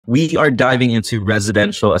we are diving into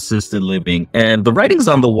residential assisted living, and the writing's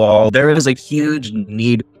on the wall. There is a huge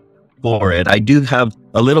need for it. I do have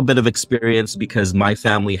a little bit of experience because my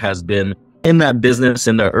family has been in that business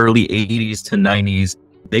in the early 80s to 90s.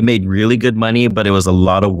 They made really good money, but it was a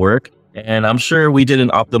lot of work. And I'm sure we didn't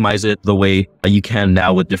optimize it the way you can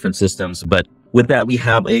now with different systems. But with that, we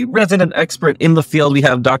have a resident expert in the field. We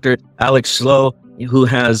have Dr. Alex Schloe, who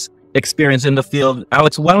has experience in the field.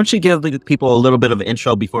 Alex, why don't you give the people a little bit of an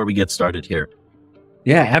intro before we get started here?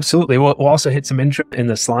 Yeah, absolutely. We'll also hit some intro in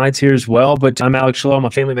the slides here as well. But I'm Alex Schloe. I'm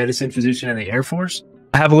a family medicine physician in the Air Force.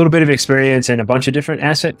 I have a little bit of experience in a bunch of different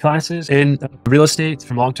asset classes in real estate,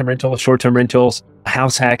 from long-term rentals, short-term rentals,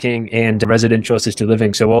 house hacking, and residential assisted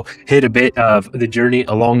living. So we'll hit a bit of the journey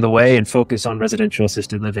along the way and focus on residential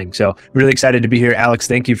assisted living. So really excited to be here. Alex,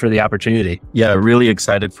 thank you for the opportunity. Yeah, really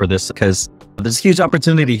excited for this because there's a huge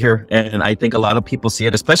opportunity here. And I think a lot of people see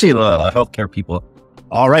it, especially the healthcare people.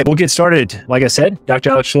 All right, we'll get started. Like I said, Dr.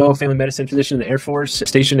 Alex Schloe, family medicine physician in the Air Force,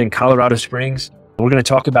 stationed in Colorado Springs. We're going to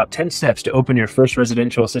talk about 10 steps to open your first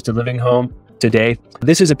residential assisted living home today.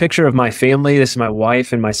 This is a picture of my family. This is my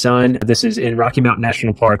wife and my son. This is in Rocky Mountain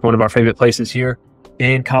National Park, one of our favorite places here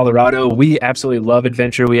in Colorado. We absolutely love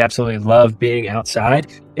adventure. We absolutely love being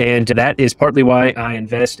outside. And that is partly why I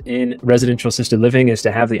invest in residential assisted living, is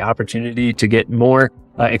to have the opportunity to get more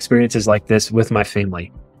experiences like this with my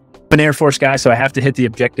family. I'm an Air Force guy, so I have to hit the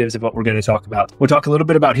objectives of what we're going to talk about. We'll talk a little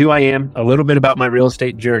bit about who I am, a little bit about my real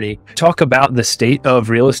estate journey, talk about the state of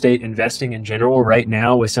real estate investing in general right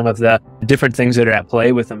now with some of the different things that are at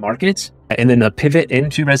play with the markets, and then the pivot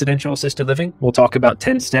into residential assisted living. We'll talk about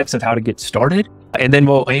 10 steps of how to get started, and then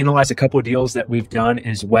we'll analyze a couple of deals that we've done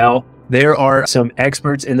as well. There are some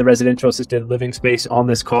experts in the residential assisted living space on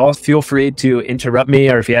this call. Feel free to interrupt me,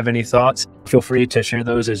 or if you have any thoughts, feel free to share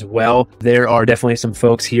those as well. There are definitely some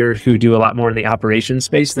folks here who do a lot more in the operations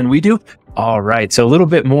space than we do. All right, so a little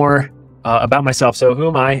bit more about myself. So who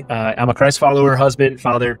am I? I'm a Christ follower, husband,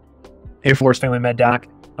 father, Air Force family med doc,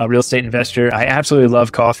 a real estate investor. I absolutely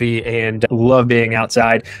love coffee and love being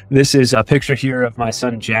outside. This is a picture here of my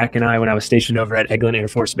son Jack and I when I was stationed over at Eglin Air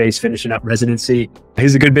Force Base finishing up residency.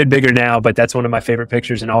 He's a good bit bigger now, but that's one of my favorite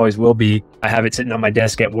pictures and always will be. I have it sitting on my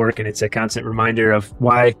desk at work, and it's a constant reminder of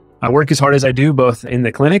why I work as hard as I do, both in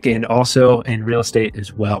the clinic and also in real estate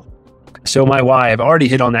as well. So my why, I've already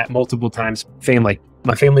hit on that multiple times. Family.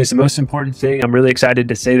 My family is the most important thing. I'm really excited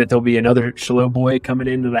to say that there'll be another Schloe boy coming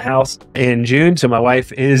into the house in June. So my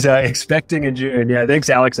wife is expecting in June. Yeah, thanks,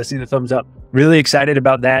 Alex. I see the thumbs up. Really excited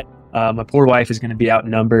about that. My poor wife is going to be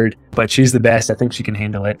outnumbered, but she's the best. I think she can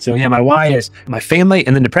handle it. So yeah, my why is my family,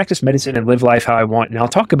 and then to practice medicine and live life how I want. And I'll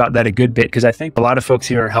talk about that a good bit because I think a lot of folks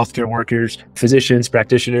here are healthcare workers, physicians,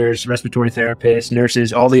 practitioners, respiratory therapists,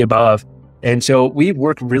 nurses, all the above. And so we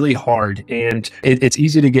work really hard, and it's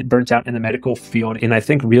easy to get burnt out in the medical field. And I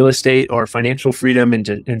think real estate or financial freedom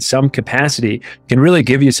in some capacity can really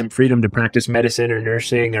give you some freedom to practice medicine or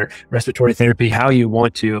nursing or respiratory therapy how you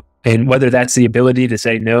want to. And whether that's the ability to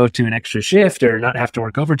say no to an extra shift or not have to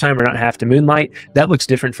work overtime or not have to moonlight, that looks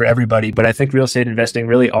different for everybody. But I think real estate investing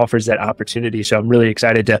really offers that opportunity. So I'm really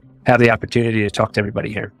excited to have the opportunity to talk to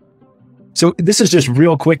everybody here. So this is just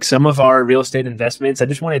real quick, some of our real estate investments. I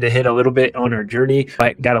just wanted to hit a little bit on our journey.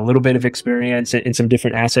 I got a little bit of experience in some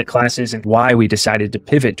different asset classes and why we decided to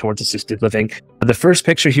pivot towards assisted living. The first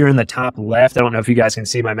picture here in the top left, I don't know if you guys can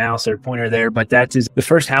see my mouse or pointer there, but that is the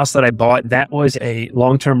first house that I bought. That was a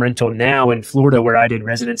long-term rental now in Florida where I did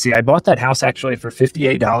residency. I bought that house actually for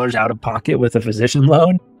 $58 out of pocket with a physician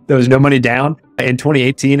loan. There was no money down in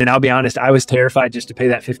 2018. And I'll be honest, I was terrified just to pay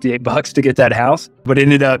that $58 to get that house, but it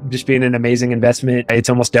ended up just being an amazing investment. It's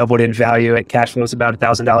almost doubled in value. It cash flows about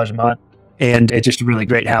 $1,000 a month. And it's just a really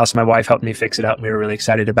great house. My wife helped me fix it up. And we were really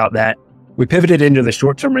excited about that. We pivoted into the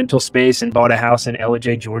short-term rental space and bought a house in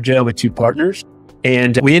Ellijay, Georgia with 2 partners.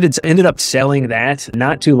 And we ended up selling that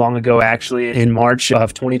not too long ago, actually, in March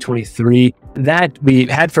of 2023. That we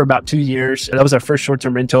had for about 2 years. That was our first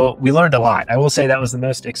short-term rental. We learned a lot. I will say that was the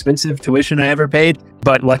most expensive tuition I ever paid,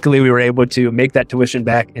 but luckily we were able to make that tuition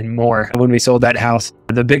back and more when we sold that house.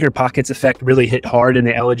 The bigger pockets effect really hit hard in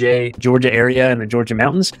the Ellijay, Georgia area and the Georgia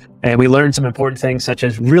mountains. And we learned some important things, such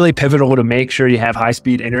as really pivotal to make sure you have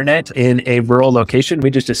high-speed internet in a rural location.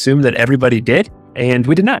 We just assumed that everybody did, and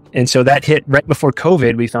we did not. And so that hit right before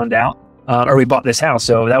COVID, we found out. Or we bought this house.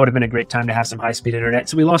 So that would have been a great time to have some high-speed internet.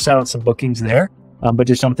 So we lost out on some bookings there, but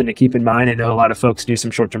just something to keep in mind. I know a lot of folks do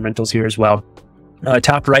some short-term rentals here as well.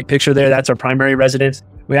 Top right picture there, that's our primary residence.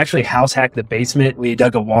 We actually house hacked the basement. We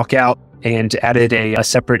dug a walkout and added a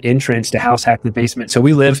separate entrance to house hack the basement. So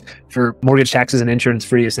we live for mortgage, taxes, and insurance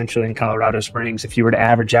free essentially in Colorado Springs. If you were to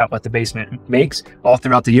average out what the basement makes all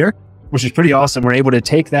throughout the year, which is pretty awesome, we're able to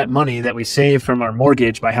take that money that we save from our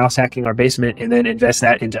mortgage by house hacking our basement and then invest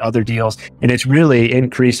that into other deals. And it's really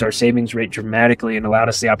increased our savings rate dramatically and allowed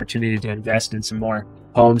us the opportunity to invest in some more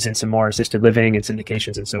homes and some more assisted living and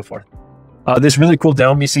syndications and so forth. This really cool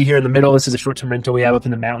dome you see here in the middle, this is a short-term rental we have up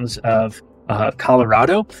in the mountains of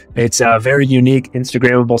Colorado. It's a very unique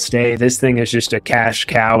Instagrammable stay. This thing is just a cash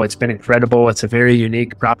cow. It's been incredible. It's a very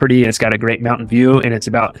unique property. It's got a great mountain view, and it's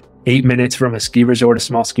about 8 minutes from a ski resort, a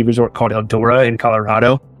small ski resort called Eldora in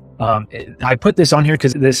Colorado. I put this on here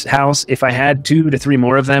because this house, if I had 2 to 3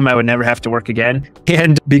 more of them, I would never have to work again.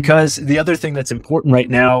 And because the other thing that's important right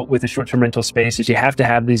now with a short-term rental space is you have to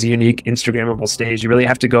have these unique Instagrammable stays. You really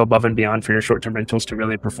have to go above and beyond for your short-term rentals to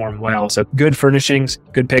really perform well. So good furnishings,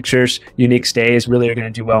 good pictures, unique stays really are going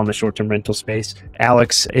to do well in the short-term rental space.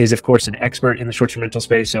 Alex is, of course, an expert in the short-term rental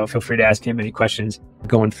space, so feel free to ask him any questions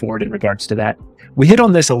going forward in regards to that. We hit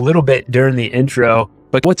on this a little bit during the intro,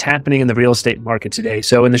 but what's happening in the real estate market today?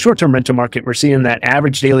 So in the short-term rental market, we're seeing that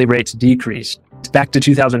average daily rates decrease. It's back to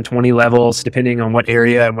 2020 levels, depending on what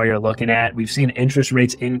area and where you're looking at. We've seen interest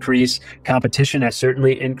rates increase. Competition has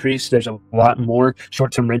certainly increased. There's a lot more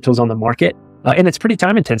short-term rentals on the market, and it's pretty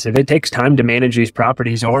time intensive. It takes time to manage these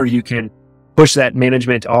properties, or you can push that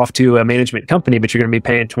management off to a management company, but you're going to be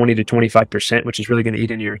paying 20 to 25%, which is really going to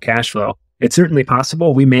eat into your cash flow. It's certainly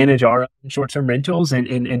possible. We manage our short-term rentals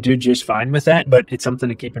and do just fine with that, but it's something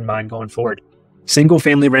to keep in mind going forward. Single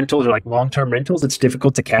family rentals or like long-term rentals, it's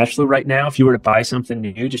difficult to cash flow right now if you were to buy something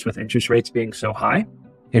new, just with interest rates being so high.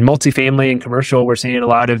 In multifamily and commercial, we're seeing a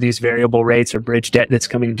lot of these variable rates or bridge debt that's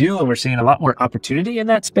coming due, and we're seeing a lot more opportunity in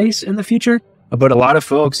that space in the future. But a lot of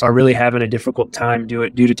folks are really having a difficult time due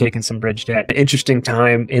to taking some bridge debt. An interesting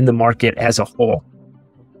time in the market as a whole.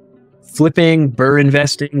 Flipping, burr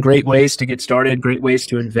investing, great ways to get started, great ways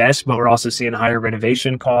to invest, but we're also seeing higher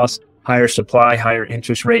renovation costs, higher supply, higher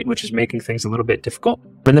interest rate, which is making things a little bit difficult.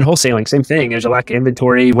 And then wholesaling, same thing. There's a lack of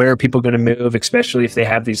inventory. Where are people going to move, especially if they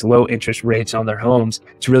have these low interest rates on their homes?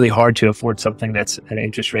 It's really hard to afford something that's at an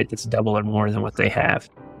interest rate that's double or more than what they have.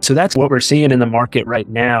 So that's what we're seeing in the market right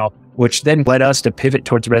now, which then led us to pivot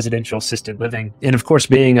towards residential assisted living. And of course,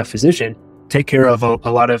 being a physician, take care of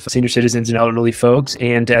a lot of senior citizens and elderly folks,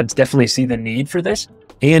 and definitely see the need for this.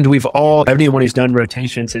 And everyone who's done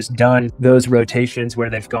rotations has done those rotations where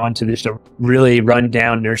they've gone to just a really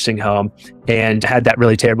run-down nursing home and had that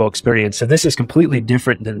really terrible experience. So this is completely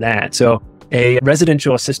different than that. So a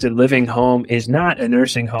residential assisted living home is not a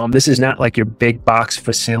nursing home. This is not like your big box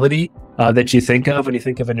facility that you think of when you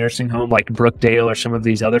think of a nursing home like Brookdale or some of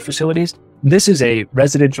these other facilities. This is a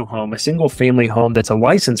residential home, a single family home that's a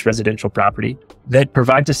licensed residential property that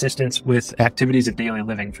provides assistance with activities of daily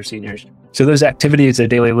living for seniors. So those activities of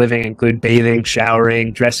daily living include bathing,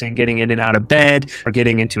 showering, dressing, getting in and out of bed, or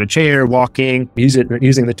getting into a chair, walking,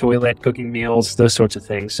 using the toilet, cooking meals, those sorts of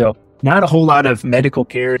things. So not a whole lot of medical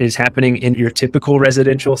care is happening in your typical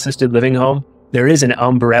residential assisted living home. There is an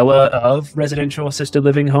umbrella of residential assisted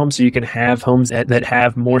living homes, so you can have homes that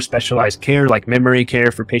have more specialized care, like memory care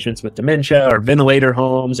for patients with dementia, or ventilator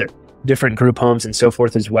homes, or different group homes and so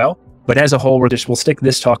forth as well. But as a whole, we'll stick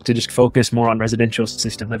this talk to just focus more on residential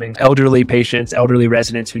assisted living. Elderly patients, elderly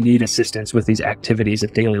residents who need assistance with these activities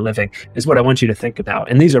of daily living is what I want you to think about.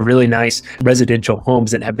 And these are really nice residential homes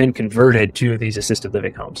that have been converted to these assisted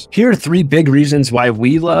living homes. Here are 3 big reasons why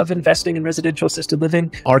we love investing in residential assisted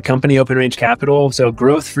living. Our company, Open Range Capital, so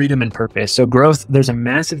growth, freedom, and purpose. So growth, there's a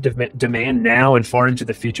massive demand now and far into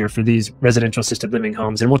the future for these residential assisted living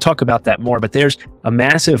homes. And we'll talk about that more, but there's a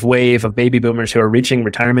massive wave of baby boomers who are reaching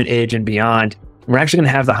retirement age and beyond. We're actually going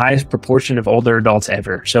to have the highest proportion of older adults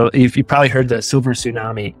ever. So if you probably heard the silver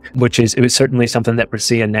tsunami, it was certainly something that we're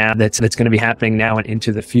seeing now that's going to be happening now and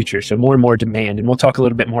into the future. So more and more demand. And we'll talk a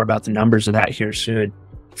little bit more about the numbers of that here soon.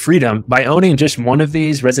 Freedom. By owning just one of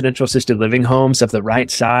these residential assisted living homes of the right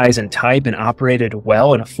size and type and operated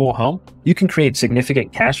well in a full home, you can create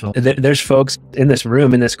significant cash flow. There's folks in this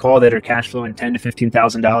room, in this call, that are cash flowing $10,000 to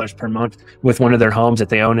 $15,000 per month with one of their homes that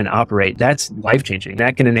they own and operate. That's life-changing.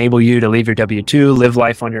 That can enable you to leave your W-2, live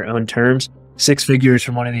life on your own terms. 6 figures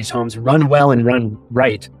from one of these homes, run well and run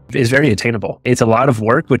right, is very attainable. It's a lot of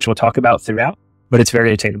work, which we'll talk about throughout, but it's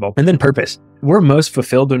very attainable. And then purpose. We're most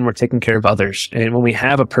fulfilled when we're taking care of others and when we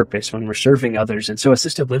have a purpose, when we're serving others. And so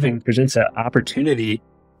assisted living presents an opportunity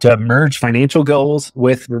to merge financial goals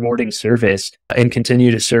with rewarding service and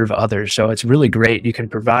continue to serve others. So it's really great. You can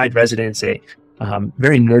provide residents a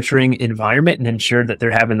very nurturing environment and ensure that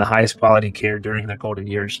they're having the highest quality care during their golden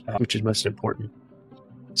years, which is most important.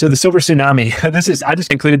 So the silver tsunami, I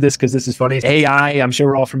just included this because this is funny. AI, I'm sure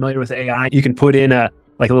we're all familiar with AI. You can put in a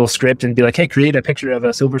little script and be like, hey, create a picture of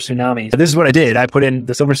a silver tsunami. So this is what I did. I put in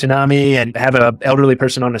the silver tsunami and have an elderly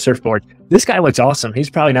person on a surfboard. This guy looks awesome. He's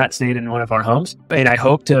probably not staying in one of our homes. And I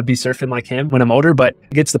hope to be surfing like him when I'm older, but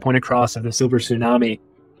it gets the point across of the silver tsunami.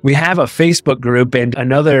 We have a Facebook group, and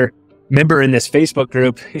another member in this Facebook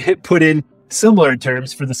group put in similar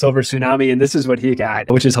terms for the silver tsunami. And this is what he got,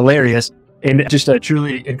 which is hilarious. And just a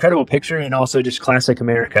truly incredible picture, and also just classic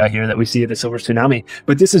America here that we see of the silver tsunami.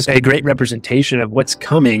 But this is a great representation of what's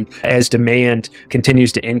coming as demand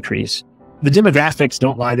continues to increase. The demographics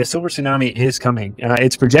don't lie. The silver tsunami is coming.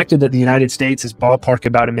 It's projected that the United States is ballpark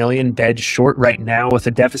about 1 million beds short right now, with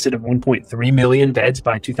a deficit of 1.3 million beds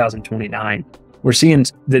by 2029. We're seeing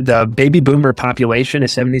that the baby boomer population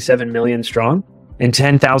is 77 million strong, and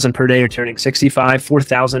 10,000 per day are turning 65,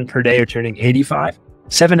 4,000 per day are turning 85.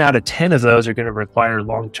 7 out of 10 of those are going to require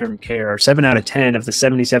long-term care. Or 7 out of 10 of the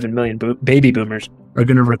 77 million baby boomers are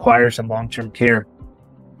going to require some long-term care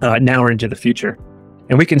now or into the future.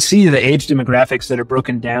 And we can see the age demographics that are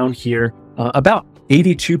broken down here. About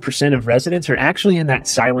 82% of residents are actually in that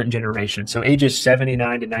silent generation. So ages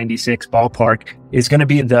 79 to 96 ballpark is going to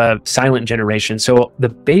be the silent generation. So the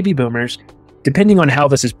baby boomers, depending on how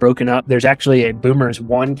this is broken up, there's actually a boomers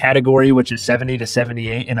 1 category, which is 70 to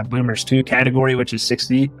 78, and a boomers 2 category, which is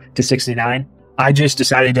 60 to 69. I just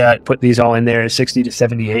decided to put these all in there. 60 to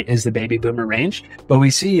 78 is the baby boomer range. But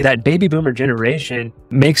we see that baby boomer generation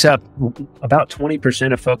makes up about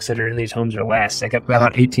 20% of folks that are in these homes or less. Like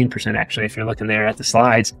about 18% actually, if you're looking there at the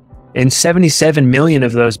slides. And 77 million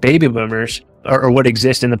of those baby boomers are what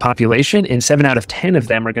exist in the population, and 7 out of 10 of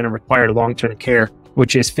them are going to require long-term care,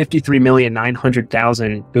 which is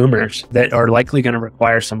 53,900,000 boomers that are likely going to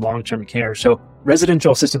require some long-term care. So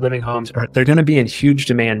residential assisted living homes, they're going to be in huge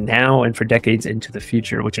demand now and for decades into the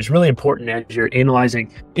future, which is really important as you're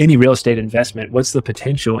analyzing any real estate investment. What's the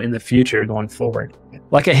potential in the future going forward?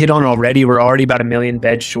 Like I hit on already, we're already about 1 million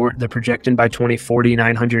beds short. They're projecting by 2040,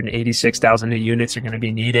 986,000 new units are going to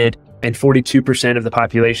be needed, and 42% of the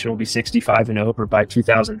population will be 65 and over by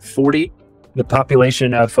 2040. The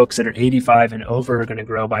population of folks that are 85 and over are going to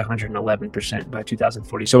grow by 111% by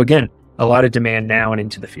 2040. So again, a lot of demand now and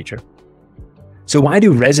into the future. So why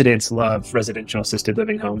do residents love residential assisted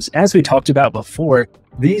living homes? As we talked about before,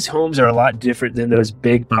 these homes are a lot different than those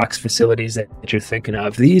big box facilities that you're thinking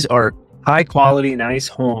of. These are high quality, nice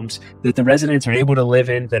homes that the residents are able to live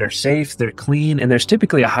in, that are safe, they're clean, and there's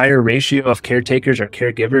typically a higher ratio of caretakers or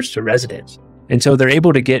caregivers to residents. And so they're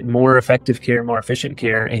able to get more effective care, more efficient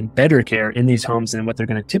care, and better care in these homes than what they're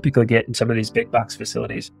going to typically get in some of these big box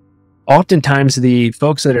facilities. Oftentimes, the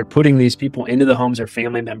folks that are putting these people into the homes are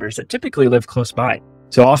family members that typically live close by.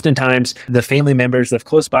 So oftentimes, the family members live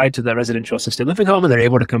close by to the residential assisted living home, and they're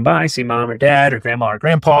able to come by, see mom or dad or grandma or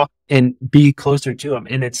grandpa, and be closer to them.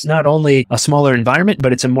 And it's not only a smaller environment,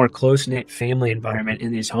 but it's a more close-knit family environment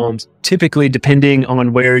in these homes. Typically, depending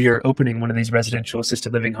on where you're opening one of these residential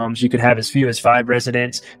assisted living homes, you could have as few as 5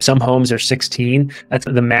 residents. Some homes are 16. That's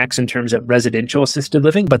the max in terms of residential assisted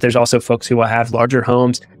living, but there's also folks who will have larger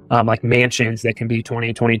homes, like mansions that can be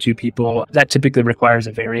 20, 22 people. That typically requires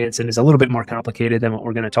a variance and is a little bit more complicated than what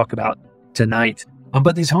we're going to talk about tonight.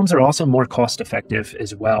 But these homes are also more cost effective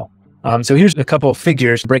as well. So here's a couple of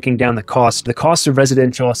figures breaking down the cost. The cost of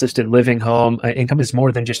residential assisted living home income is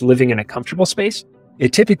more than just living in a comfortable space.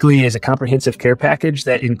 It typically is a comprehensive care package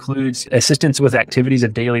that includes assistance with activities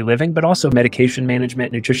of daily living, but also medication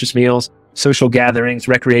management, nutritious meals, social gatherings,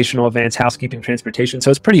 recreational events, housekeeping, transportation. So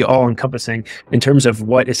it's pretty all-encompassing in terms of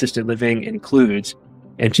what assisted living includes.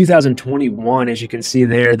 In 2021, as you can see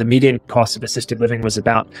there, the median cost of assisted living was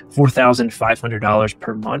about $4,500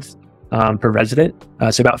 per month per resident,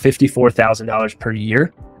 so about $54,000 per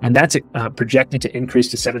year. And that's projected to increase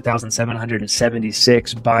to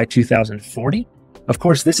 $7,776 by 2040. Of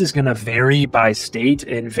course, this is going to vary by state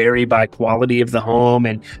and vary by quality of the home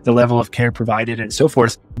and the level of care provided and so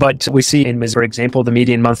forth. But we see in Missouri, for example, the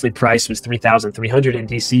median monthly price was $3,300. In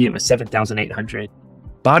DC, it was $7,800.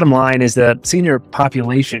 Bottom line is the senior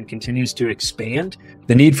population continues to expand.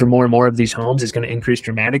 The need for more and more of these homes is going to increase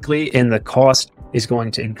dramatically, and the cost is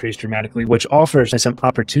going to increase dramatically, which offers some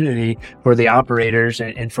opportunity for the operators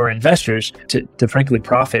and for investors to frankly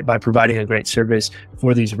profit by providing a great service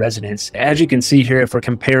for these residents. As you can see here, if we're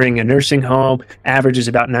comparing a nursing home, average is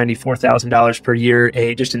about $94,000 per year.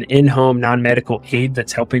 Just an in-home non-medical aid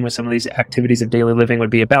that's helping with some of these activities of daily living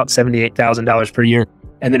would be about $78,000 per year.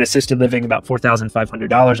 And then assisted living, about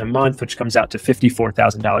 $4,500 a month, which comes out to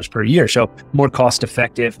 $54,000 per year. So more cost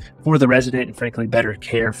effective for the resident and frankly, better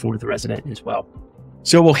care for the resident as well.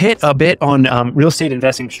 So we'll hit a bit on real estate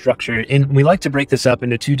investing structure, and we like to break this up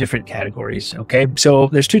into two different categories. Okay, so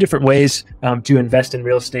there's two different ways to invest in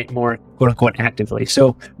real estate more quote unquote actively.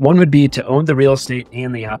 So one would be to own the real estate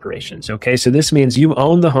and the operations. Okay, so this means you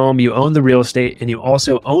own the home, you own the real estate, and you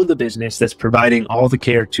also own the business that's providing all the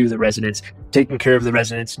care to the residents, taking care of the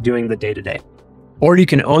residents, doing the day-to-day. Or you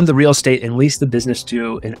can own the real estate and lease the business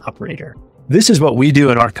to an operator. This is what we do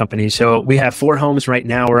in our company. So we have 4 homes right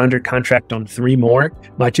now. We're under contract on 3 more.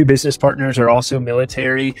 My 2 business partners are also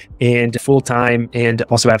military and full-time and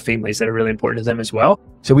also have families that are really important to them as well.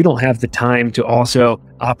 So we don't have the time to also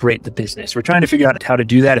operate the business. We're trying to figure out how to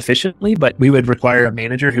do that efficiently, but we would require a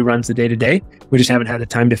manager who runs the day-to-day. We just haven't had the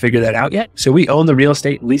time to figure that out yet. So we own the real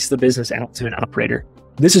estate, lease the business out to an operator.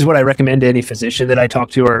 This is what I recommend to any physician that I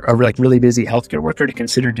talk to or like really busy healthcare worker to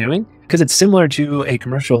consider doing, because it's similar to a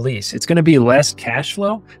commercial lease. It's going to be less cash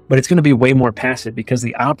flow, but it's going to be way more passive because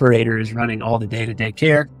the operator is running all the day-to-day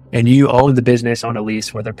care and you own the business on a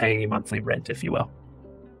lease where they're paying you monthly rent, if you will.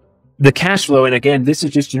 The cash flow, and again, this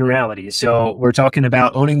is just generalities. So we're talking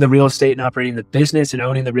about owning the real estate and operating the business, and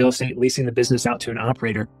owning the real estate, leasing the business out to an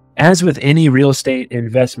operator. As with any real estate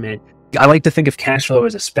investment, I like to think of cash flow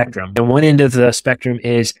as a spectrum. And one end of the spectrum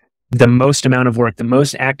is the most amount of work, the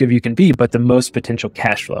most active you can be, but the most potential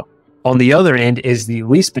cash flow. On the other end is the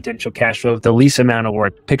least potential cash flow, the least amount of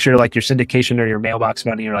work. Picture like your syndication or your mailbox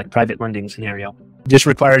money or like private lending scenario. Just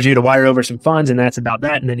requires you to wire over some funds and that's about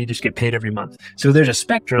that. And then you just get paid every month. So there's a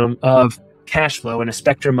spectrum of cash flow and a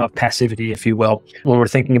spectrum of passivity, if you will, when we're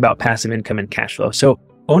thinking about passive income and cash flow. So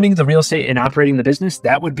owning the real estate and operating the business,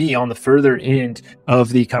 that would be on the further end of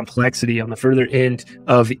the complexity, on the further end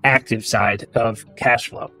of the active side of cash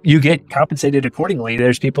flow. You get compensated accordingly.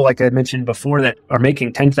 There's people, like I mentioned before, that are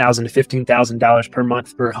making $10,000 to $15,000 per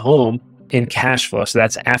month per home in cash flow. So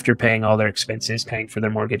that's after paying all their expenses, paying for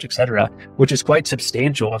their mortgage, et cetera, which is quite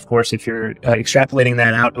substantial. Of course, if you're extrapolating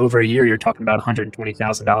that out over a year, you're talking about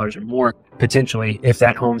 $120,000 or more potentially if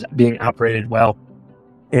that home's being operated well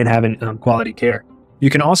and having quality care. You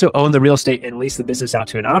can also own the real estate and lease the business out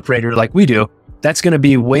to an operator like we do. That's going to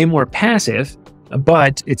be way more passive,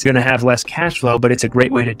 but it's going to have less cash flow, but it's a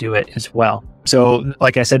great way to do it as well. So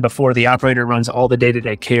like I said before, the operator runs all the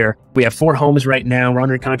day-to-day care. We have 4 homes right now. We're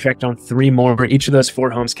under contract on 3 more. Each of those 4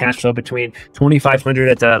 homes cash flow between $2,500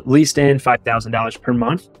 at the least end, $5,000 per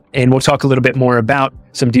month. And we'll talk a little bit more about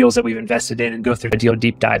some deals that we've invested in and go through a deal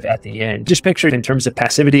deep dive at the end. Just picture it in terms of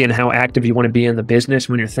passivity and how active you want to be in the business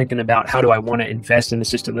when you're thinking about how do I want to invest in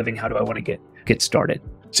assisted living? How do I want to get started?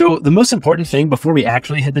 So the most important thing before we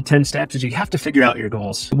actually hit the 10 steps is you have to figure out your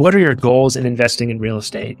goals. What are your goals in investing in real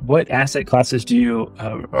estate? What asset classes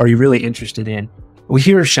are you really interested in? We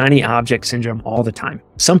hear shiny object syndrome all the time.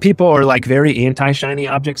 Some people are like very anti-shiny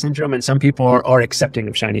object syndrome, and some people are accepting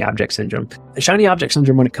of shiny object syndrome. The shiny object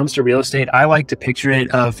syndrome, when it comes to real estate, I like to picture it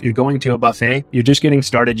of you're going to a buffet, you're just getting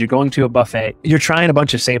started, you're going to a buffet, you're trying a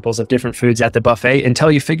bunch of samples of different foods at the buffet until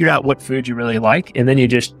you figure out what food you really like, and then you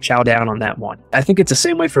just chow down on that one. I think it's the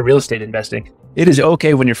same way for real estate investing. It is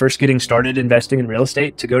okay when you're first getting started investing in real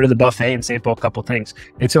estate to go to the buffet and sample a couple things.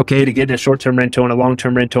 It's okay to get a short-term rental and a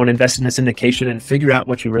long-term rental and invest in a syndication and figure out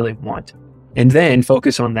what you really want. And then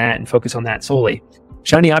focus on that and focus on that solely.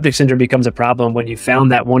 Shiny object syndrome becomes a problem when you found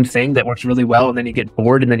that one thing that works really well and then you get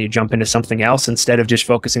bored and then you jump into something else instead of just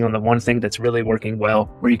focusing on the one thing that's really working well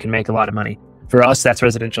where you can make a lot of money. For us, that's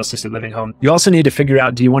residential assisted living home. You also need to figure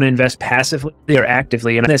out, do you want to invest passively or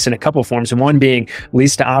actively? And this in a couple forms. One being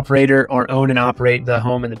lease to operator or own and operate the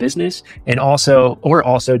home and the business. And also,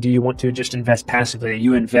 do you want to just invest passively?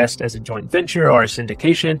 You invest as a joint venture or a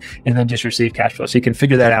syndication and then just receive cash flow. So you can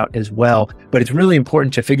figure that out as well. But it's really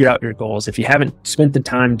important to figure out your goals. If you haven't spent the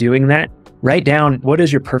time doing that, write down, what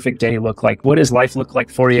does your perfect day look like? What does life look like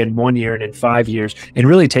for you in 1 year and in 5 years? And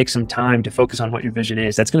really take some time to focus on what your vision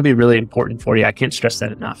is. That's going to be really important for you. I can't stress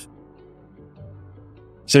that enough.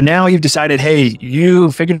 So now you've decided, hey,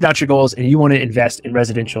 you figured out your goals and you want to invest in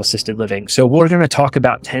residential assisted living. So we're going to talk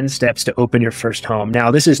about 10 steps to open your first home.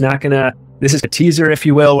 Now, this is a teaser, if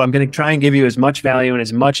you will. I'm going to try and give you as much value and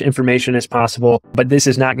as much information as possible, but this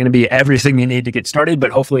is not going to be everything you need to get started,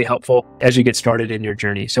 but hopefully helpful as you get started in your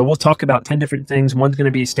journey. So we'll talk about 10 different things. One's going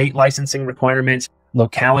to be state licensing requirements,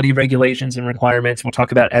 locality regulations and requirements. We'll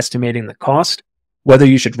talk about estimating the cost, whether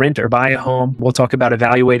you should rent or buy a home. We'll talk about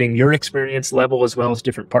evaluating your experience level as well as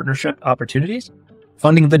different partnership opportunities,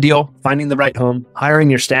 funding the deal, finding the right home,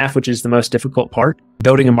 hiring your staff, which is the most difficult part,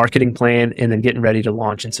 building a marketing plan, and then getting ready to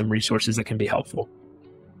launch, and some resources that can be helpful.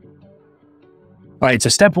 All right, so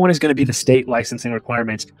step 1 is going to be the state licensing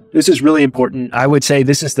requirements. This is really important. I would say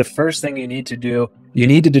this is the first thing you need to do. You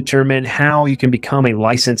need to determine how you can become a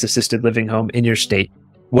licensed assisted living home in your state.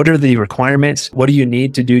 What are the requirements? What do you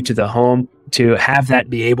need to do to the home to have that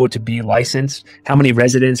be able to be licensed? How many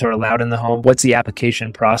residents are allowed in the home? What's the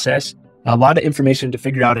application process? A lot of information to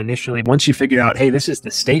figure out initially. Once you figure out, hey, this is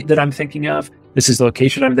the state that I'm thinking of, this is the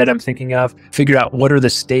location that I'm thinking of, figure out what are the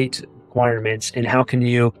state requirements and how can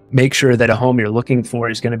you make sure that a home you're looking for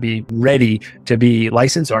is going to be ready to be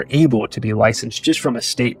licensed or able to be licensed just from a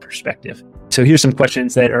state perspective. So here's some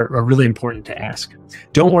questions that are really important to ask.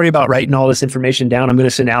 Don't worry about writing all this information down. I'm going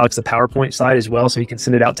to send Alex the PowerPoint slide as well so he can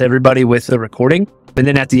send it out to everybody with the recording. And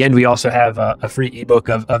then at the end, we also have a free ebook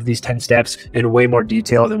of these 10 steps in way more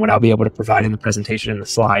detail than what I'll be able to provide in the presentation and the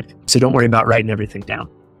slide. So don't worry about writing everything down.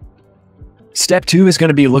 Step 2 is going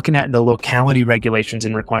to be looking at the locality regulations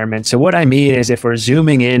and requirements. So what I mean is if we're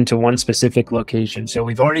zooming into one specific location, so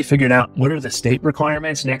we've already figured out what are the state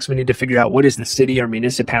requirements. Next, we need to figure out what is the city or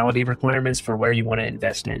municipality requirements for where you want to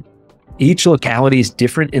invest in. Each locality is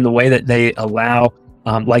different in the way that they allow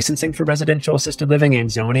licensing for residential assisted living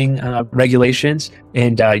and zoning regulations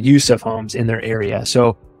and use of homes in their area.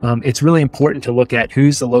 So it's really important to look at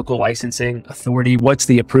who's the local licensing authority, what's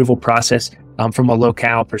the approval process from a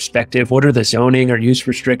locale perspective, what are the zoning or use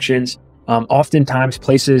restrictions. Oftentimes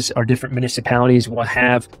places or different municipalities will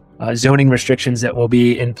have zoning restrictions that will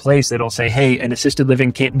be in place that'll say, hey, an assisted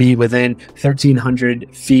living can't be within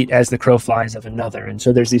 1,300 feet as the crow flies of another. And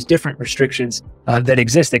so there's these different restrictions that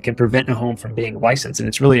exist that can prevent a home from being licensed. And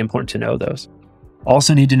it's really important to know those.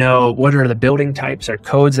 Also need to know what are the building types or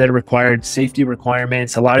codes that are required, safety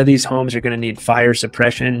requirements. A lot of these homes are going to need fire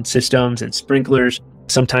suppression systems and sprinklers.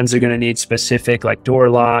 Sometimes they're going to need specific like door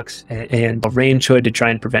locks and a range hood to try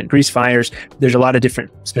and prevent grease fires. There's a lot of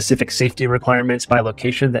different specific safety requirements by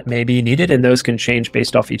location that may be needed, and those can change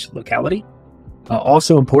based off each locality.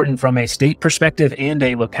 Also important from a state perspective and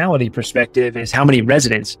a locality perspective is how many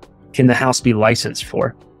residents can the house be licensed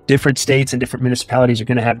for. Different states and different municipalities are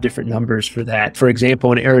going to have different numbers for that. For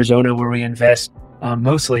example, in Arizona, where we invest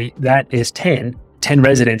mostly, that is 10. 10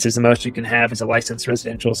 residents is the most you can have as a licensed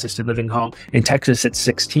residential assisted living home. In Texas, it's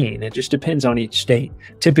 16. It just depends on each state.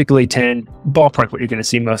 Typically 10, ballpark what you're going to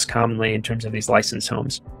see most commonly in terms of these licensed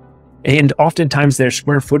homes. And oftentimes there's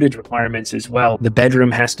square footage requirements as well. The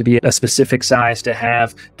bedroom has to be a specific size to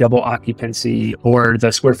have double occupancy, or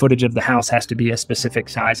the square footage of the house has to be a specific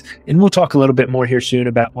size. And we'll talk a little bit more here soon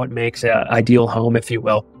about what makes an ideal home, if you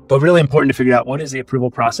will. But really important to figure out what is the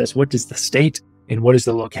approval process, what does the state and what does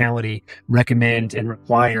the locality recommend and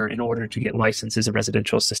require in order to get licensed as a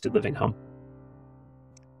residential assisted living home.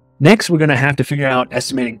 Next, we're going to have to figure out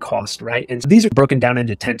estimating cost, right? And so these are broken down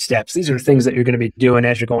into 10 steps. These are things that you're going to be doing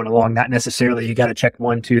as you're going along. Not necessarily you got to check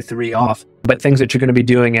 1, 2, 3 off, but things that you're going to be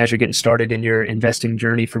doing as you're getting started in your investing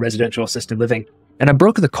journey for residential assisted living. And I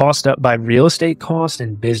broke the cost up by real estate cost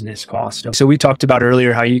and business cost. So we talked about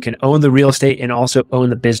earlier how you can own the real estate and also own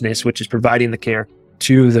the business, which is providing the care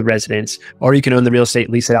to the residents, or you can own the real estate,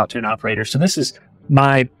 lease it out to an operator. So this is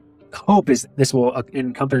my hope is this will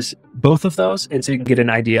encompass both of those, and so you can get an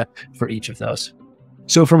idea for each of those.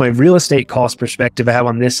 So from a real estate cost perspective, I have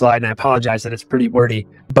on this slide, and I apologize that it's pretty wordy,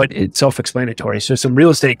 but it's self-explanatory. So some real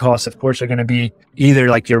estate costs, of course, are going to be either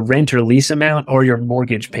like your rent or lease amount or your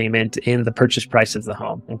mortgage payment and the purchase price of the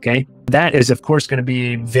home, okay? That is, of course, going to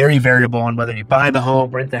be very variable on whether you buy the home,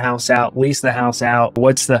 rent the house out, lease the house out,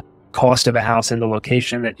 what's the cost of a house and the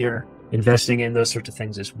location that you're investing in, those sorts of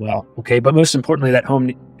things as well. Okay. But most importantly, that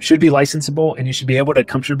home should be licensable and you should be able to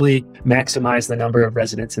comfortably maximize the number of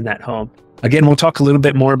residents in that home. Again, we'll talk a little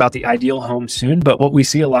bit more about the ideal home soon, but what we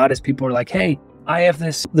see a lot is people are like, hey, I have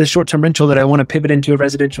this short-term rental that I want to pivot into a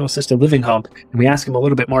residential assisted living home. And we ask them a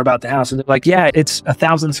little bit more about the house and they're like, yeah, it's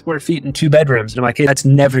 1,000 square feet and 2 bedrooms. And I'm like, hey, that's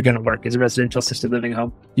never going to work as a residential assisted living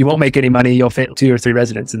home. You won't make any money. You'll fit 2 or 3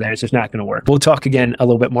 residents in there. It's just not going to work. We'll talk again a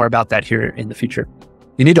little bit more about that here in the future.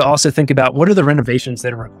 You need to also think about what are the renovations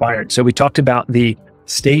that are required. So we talked about the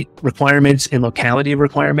state requirements and locality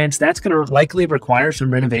requirements. That's going to likely require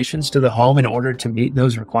some renovations to the home in order to meet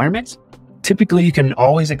those requirements. Typically, you can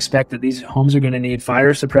always expect that these homes are going to need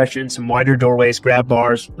fire suppression, some wider doorways, grab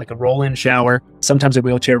bars, like a roll-in shower, sometimes a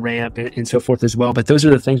wheelchair ramp, and so forth as well. But those are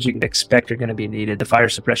the things you can expect are going to be needed: the fire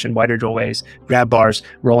suppression, wider doorways, grab bars,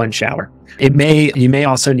 roll-in shower. You may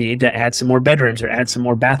also need to add some more bedrooms or add some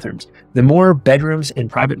more bathrooms. The more bedrooms and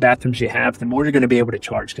private bathrooms you have, the more you're going to be able to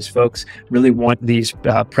charge, because folks really want these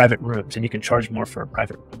private rooms, and you can charge more for a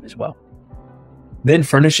private room as well. Then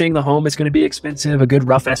furnishing the home is going to be expensive. A good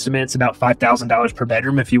rough estimate is about $5,000 per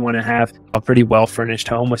bedroom if you want to have a pretty well-furnished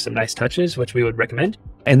home with some nice touches, which we would recommend.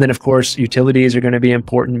 And then, of course, utilities are going to be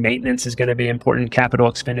important. Maintenance is going to be important. Capital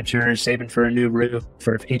expenditures, saving for a new roof,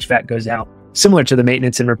 for if HVAC goes out. similar to the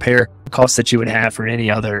maintenance and repair costs that you would have for any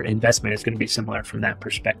other investment. Is going to be similar from that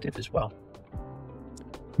perspective as well.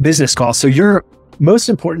 Business costs. So your most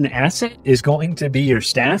important asset is going to be your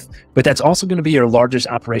staff, but that's also going to be your largest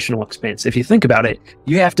operational expense. If you think about it,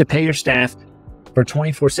 you have to pay your staff for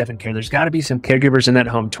 24/7 care. There's got to be some caregivers in that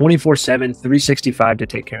home 24/7, 365 to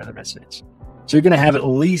take care of the residents. So you're going to have at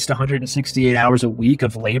least 168 hours a week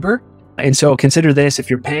of labor. And so consider this, if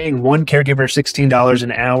you're paying one caregiver $16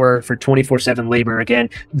 an hour for 24/7 labor, again,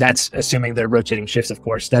 that's assuming they're rotating shifts, of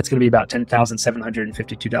course, that's going to be about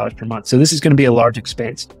 $10,752 per month. So this is going to be a large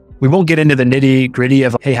expense. We won't get into the nitty gritty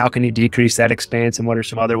of, hey, how can you decrease that expense and what are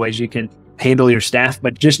some other ways you can handle your staff?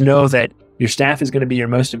 But just know that your staff is going to be your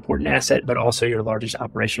most important asset, but also your largest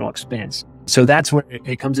operational expense. So that's where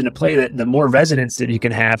it comes into play, that the more residents that you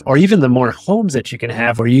can have, or even the more homes that you can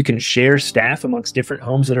have where you can share staff amongst different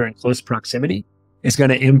homes that are in close proximity, is going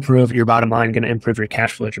to improve your bottom line, going to improve your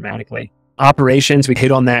cash flow dramatically. Operations, we hit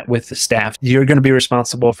on that with the staff. You're going to be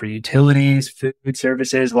responsible for utilities, food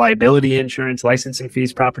services, liability insurance, licensing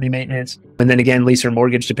fees, property maintenance, and then again, lease or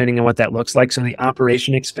mortgage, depending on what that looks like. So the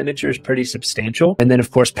operation expenditure is pretty substantial. And then of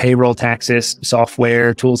course, payroll, taxes,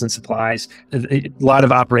 software, tools and supplies, a lot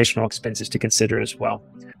of operational expenses to consider as well.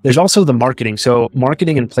 There's also the marketing. So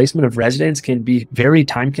marketing and placement of residents can be very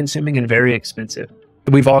time consuming and very expensive.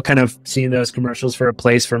 We've all kind of seen those commercials for A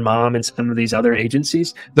Place for Mom and some of these other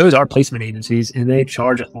agencies. Those are placement agencies and they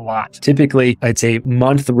charge a lot. Typically, it's a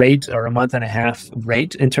month rate or a month and a half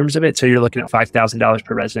rate in terms of it. So you're looking at $5,000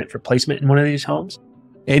 per resident for placement in one of these homes.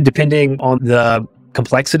 And depending on the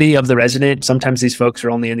complexity of the resident, sometimes these folks are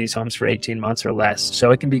only in these homes for 18 months or less. So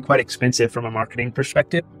it can be quite expensive from a marketing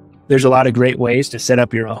perspective. There's a lot of great ways to set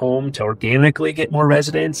up your home to organically get more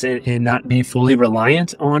residents and not be fully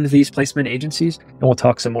reliant on these placement agencies. And we'll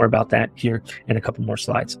talk some more about that here in a couple more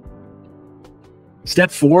slides. Step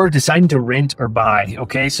 4, deciding to rent or buy.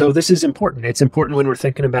 Okay, so this is important. It's important when we're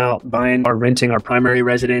thinking about buying or renting our primary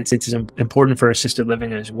residence. It's important for assisted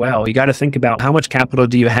living as well. You got to think about how much capital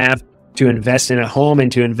do you have to invest in a home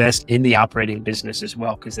and to invest in the operating business as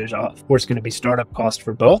well, because there's of course going to be startup costs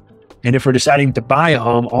for both. And if we're deciding to buy a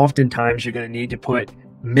home, oftentimes you're going to need to put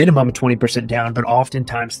minimum 20% down, but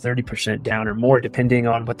oftentimes 30% down or more, depending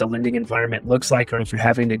on what the lending environment looks like, or if you're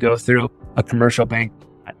having to go through a commercial bank.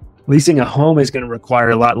 Leasing a home is going to require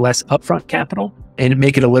a lot less upfront capital and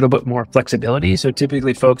make it a little bit more flexibility. So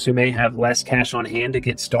typically folks who may have less cash on hand to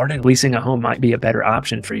get started, leasing a home might be a better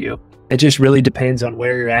option for you. It just really depends on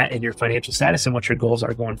where you're at in your financial status and what your goals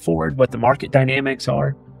are going forward, what the market dynamics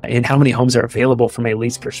are, and how many homes are available from a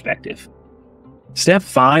lease perspective. Step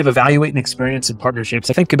 5, evaluate and experience in partnerships.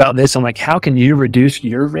 I think about this on like, how can you reduce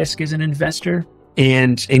your risk as an investor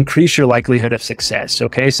and increase your likelihood of success?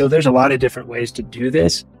 Okay, so there's a lot of different ways to do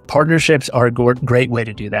this. Partnerships are a great way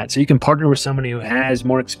to do that. So you can partner with somebody who has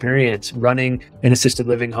more experience running an assisted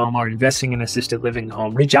living home or investing in an assisted living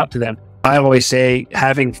home. Reach out to them. I always say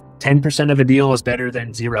having 10% of a deal is better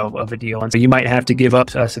than 0 of a deal. And so you might have to give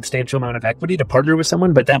up a substantial amount of equity to partner with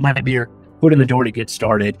someone, but that might be your foot in the door to get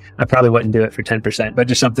started. I probably wouldn't do it for 10%, but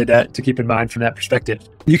just something to keep in mind from that perspective.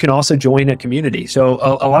 You can also join a community. So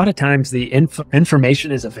a lot of times the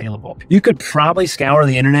information is available. You could probably scour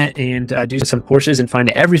the internet and do some courses and find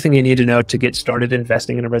everything you need to know to get started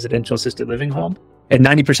investing in a residential assisted living home. And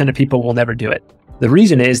 90% of people will never do it. The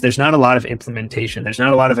reason is there's not a lot of implementation. There's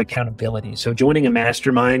not a lot of accountability. So joining a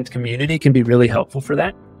mastermind community can be really helpful for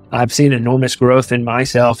that. I've seen enormous growth in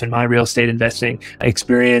myself and my real estate investing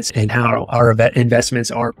experience and how our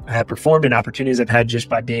investments have performed and opportunities I've had just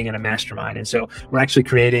by being in a mastermind. And so we're actually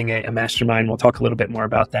creating a mastermind. We'll talk a little bit more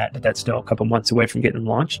about that, but that's still a couple months away from getting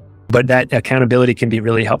launched. But that accountability can be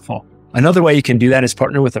really helpful. Another way you can do that is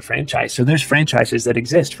partner with a franchise. So there's franchises that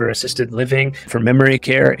exist for assisted living, for memory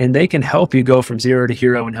care, and they can help you go from 0 to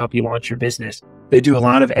hero and help you launch your business. They do a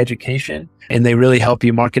lot of education and they really help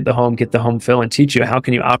you market the home, get the home fill, and teach you how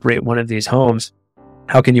can you operate one of these homes?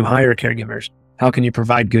 How can you hire caregivers? How can you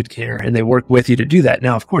provide good care? And they work with you to do that.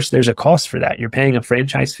 Now, of course, there's a cost for that. You're paying a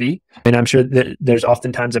franchise fee, and I'm sure that there's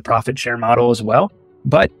oftentimes a profit share model as well,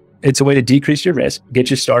 but it's a way to decrease your risk,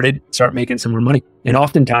 get you started, start making some more money. And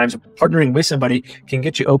oftentimes partnering with somebody can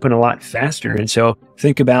get you open a lot faster. And so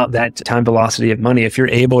think about that time velocity of money. If you're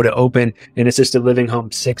able to open an assisted living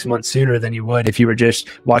home 6 months sooner than you would if you were just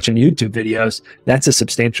watching YouTube videos, that's a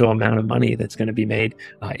substantial amount of money that's going to be made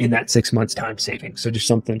in that 6 months time saving. So just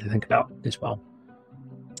something to think about as well.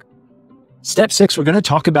 Step 6, we're going to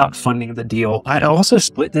talk about funding the deal. I also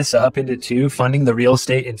split this up into 2, funding the real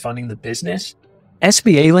estate and funding the business.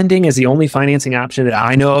 SBA lending is the only financing option that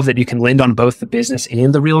I know of that you can lend on both the business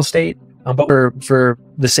and the real estate. But for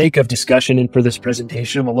the sake of discussion and for this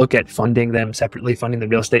presentation, we'll look at funding them separately, funding the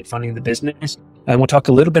real estate, funding the business. And we'll talk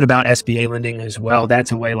a little bit about SBA lending as well.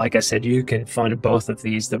 That's a way, like I said, you can fund both of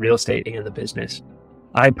these, the real estate and the business.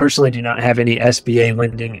 I personally do not have any SBA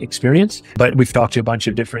lending experience, but we've talked to a bunch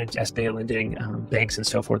of different SBA lending banks and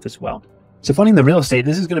so forth as well. So funding the real estate,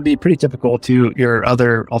 this is going to be pretty typical to your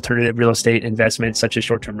other alternative real estate investments, such as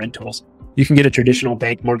short-term rentals. You can get a traditional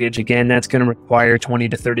bank mortgage. Again, that's going to require 20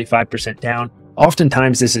 to 35% down.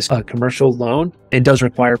 Oftentimes, this is a commercial loan. It does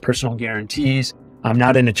require personal guarantees. I'm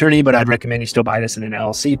not an attorney, but I'd recommend you still buy this in an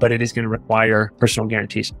LLC, but it is going to require personal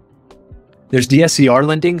guarantees. There's DSCR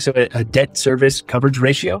lending, so a debt service coverage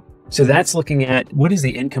ratio. So that's looking at what is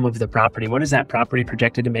the income of the property? What is that property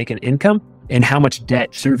projected to make an income? And how much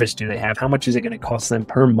debt service do they have? How much is it going to cost them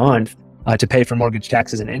per month to pay for mortgage,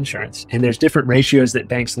 taxes, and insurance? And there's different ratios that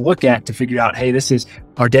banks look at to figure out, hey, this is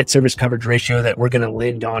our debt service coverage ratio that we're going to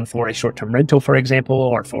lend on for a short-term rental, for example,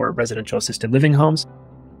 or for residential assisted living homes.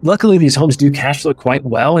 Luckily, these homes do cash flow quite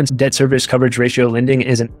well, and debt service coverage ratio lending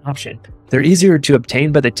is an option. They're easier to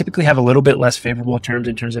obtain, but they typically have a little bit less favorable terms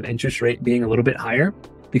in terms of interest rate being a little bit higher,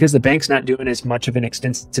 because the bank's not doing as much of an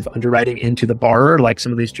extensive underwriting into the borrower like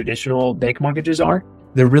some of these traditional bank mortgages are.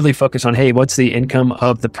 They're really focused on, hey, what's the income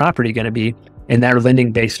of the property going to be? And they're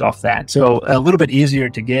lending based off that. So a little bit easier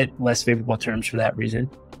to get, less favorable terms for that reason.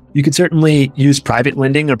 You could certainly use private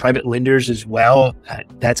lending or private lenders as well.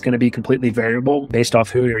 That's going to be completely variable based off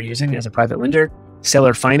who you're using as a private lender.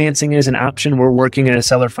 Seller financing is an option. We're working in a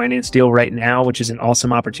seller finance deal right now, which is an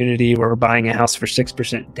awesome opportunity where we're buying a house for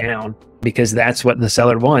 6% down because that's what the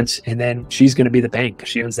seller wants. And then she's going to be the bank.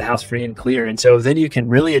 She owns the house free and clear. And so then you can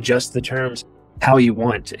really adjust the terms how you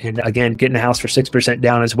want. And again, getting a house for 6%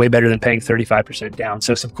 down is way better than paying 35% down.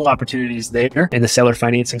 So some cool opportunities there in the seller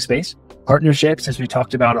financing space. Partnerships, as we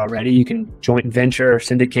talked about already, you can joint venture or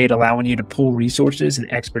syndicate, allowing you to pool resources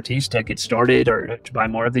and expertise to get started or to buy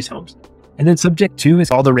more of these homes. And then subject to is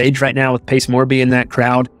all the rage right now with Pace Morby in that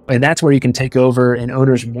crowd. And that's where you can take over an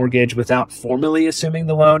owner's mortgage without formally assuming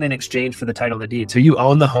the loan in exchange for the title of the deed. So you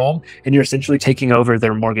own the home and you're essentially taking over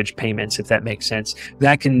their mortgage payments, if that makes sense.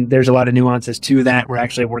 There's a lot of nuances to that. We're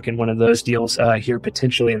actually working one of those deals here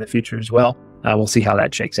potentially in the future as well. We'll see how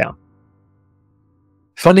that shakes out.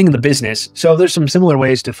 Funding the business. So there's some similar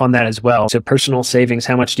ways to fund that as well. So personal savings,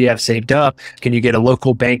 how much do you have saved up? Can you get a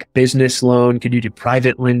local bank business loan? Can you do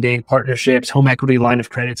private lending, partnerships, home equity line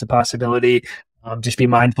of credit's a possibility? Just be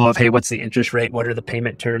mindful of, hey, what's the interest rate? What are the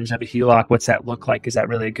payment terms of a HELOC? What's that look like? Is that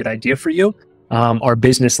really a good idea for you? Our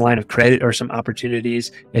business line of credit are some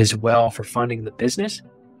opportunities as well for funding the business.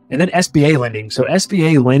 And then SBA lending. So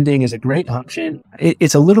SBA lending is a great option.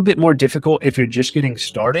 It's a little bit more difficult if you're just getting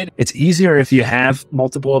started. It's easier if you have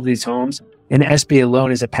multiple of these homes. And SBA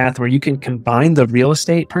loan is a path where you can combine the real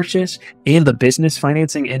estate purchase and the business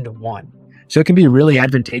financing into one. So it can be really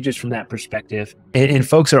advantageous from that perspective. And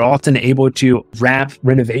folks are often able to wrap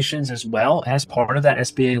renovations as well as part of that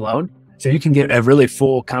SBA loan. So you can get a really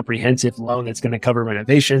full comprehensive loan that's going to cover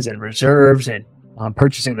renovations and reserves and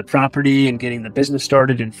purchasing the property and getting the business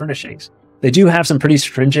started and furnishings. They do have some pretty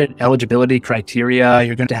stringent eligibility criteria.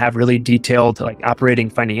 You're going to have really detailed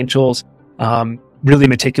operating financials. Really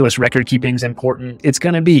meticulous record keeping is important. It's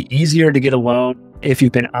going to be easier to get a loan if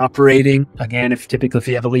you've been operating. Again, if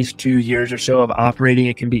you have at least 2 years or so of operating,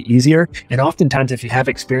 it can be easier. And oftentimes, if you have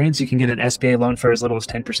experience, you can get an SBA loan for as little as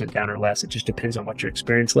 10% down or less. It just depends on what your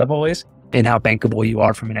experience level is and how bankable you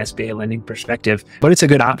are from an SBA lending perspective. But it's a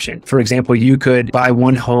good option. For example, you could buy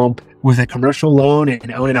one home with a commercial loan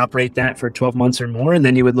and own and operate that for 12 months or more. And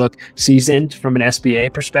then you would look seasoned from an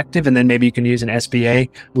SBA perspective. And then maybe you can use an SBA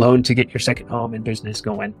loan to get your second home and business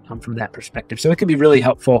going from that perspective. So it can be really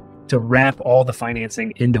helpful to wrap all the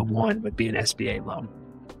financing into one would be an SBA loan.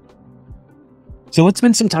 So let's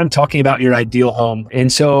spend some time talking about your ideal home.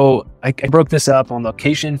 And so I broke this up on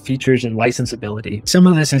location, features, and licensability. Some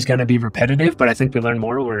of this is going to be repetitive, but I think we learn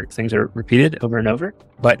more where things are repeated over and over.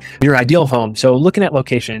 But your ideal home. So looking at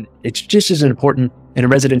location, it's just as important in a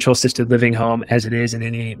residential assisted living home as it is in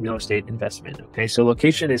any real estate investment. Okay, so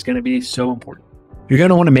location is going to be so important. You're going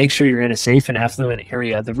to want to make sure you're in a safe and affluent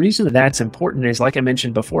area. The reason that that's important is, like I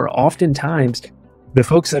mentioned before, oftentimes the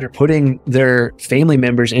folks that are putting their family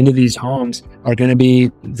members into these homes are going to be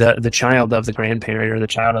the child of the grandparent or the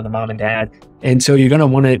child of the mom and dad. And so you're going to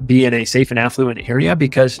want to be in a safe and affluent area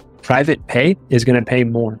because private pay is going to pay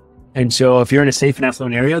more. And so if you're in a safe and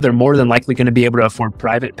affluent area, they're more than likely going to be able to afford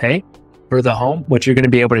private pay for the home, which you're going to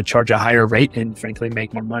be able to charge a higher rate and frankly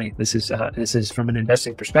make more money. This is from an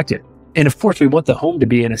investing perspective. And of course, we want the home to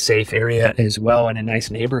be in a safe area as well in a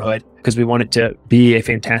nice neighborhood because we want it to be a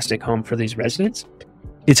fantastic home for these residents.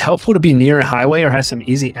 It's helpful to be near a highway or have some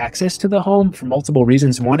easy access to the home for multiple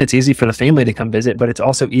reasons. One, it's easy for the family to come visit, but it's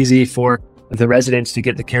also easy for the residents to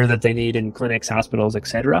get the care that they need in clinics, hospitals,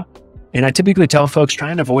 etc. And I typically tell folks,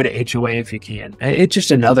 try and avoid an HOA if you can. It's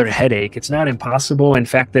just another headache. It's not impossible. In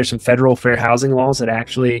fact, there's some federal fair housing laws that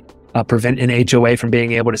actually prevent an HOA from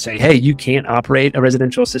being able to say, hey, you can't operate a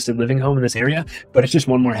residential assisted living home in this area, but it's just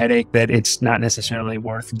one more headache that it's not necessarily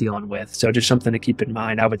worth dealing with. So just something to keep in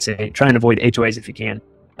mind. I would say try and avoid HOAs if you can.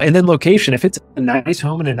 And then location, if it's a nice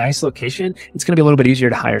home in a nice location, it's going to be a little bit easier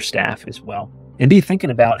to hire staff as well. And be thinking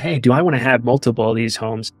about, hey, do I want to have multiple of these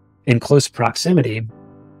homes in close proximity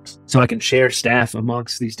so I can share staff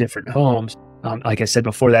amongst these different homes? Like I said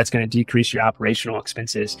before, that's going to decrease your operational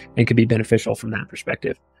expenses and could be beneficial from that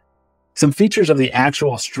perspective. Some features of the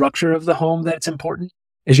actual structure of the home that's important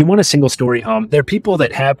is you want a single story home. There are people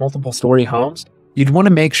that have multiple story homes. You'd want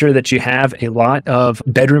to make sure that you have a lot of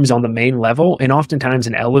bedrooms on the main level, and oftentimes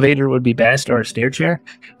an elevator would be best or a stair chair.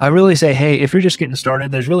 I really say, hey, if you're just getting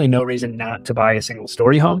started, there's really no reason not to buy a single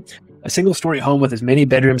story home. A single story home with as many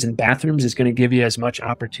bedrooms and bathrooms is going to give you as much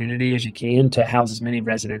opportunity as you can to house as many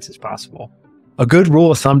residents as possible. A good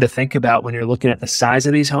rule of thumb to think about when you're looking at the size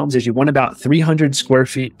of these homes is you want about 300 square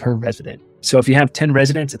feet per resident. So if you have 10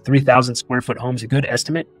 residents, a 3,000 square foot home is a good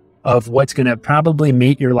estimate of what's going to probably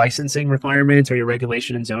meet your licensing requirements or your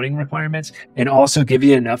regulation and zoning requirements, and also give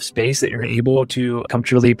you enough space that you're able to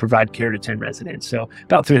comfortably provide care to 10 residents. So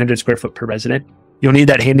about 300 square foot per resident. You'll need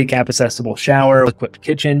that handicap accessible shower, equipped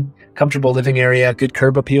kitchen, comfortable living area. Good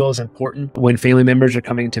curb appeal is important. When family members are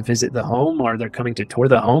coming to visit the home or they're coming to tour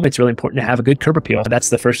the home, it's really important to have a good curb appeal.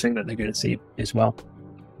 That's the first thing that they're going to see as well.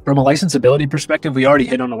 From a licensability perspective, we already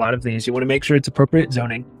hit on a lot of these. You want to make sure it's appropriate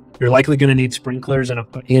zoning. You're likely going to need sprinklers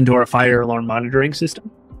and/or a fire alarm monitoring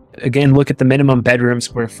system. Again, look at the minimum bedroom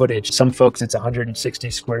square footage. Some folks, it's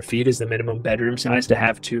 160 square feet is the minimum bedroom size to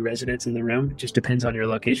have 2 residents in the room. It just depends on your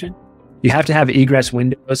location. You have to have egress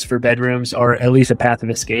windows for bedrooms, or at least a path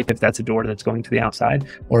of escape if that's a door that's going to the outside,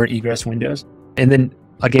 or egress windows. And then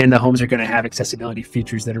again, the homes are going to have accessibility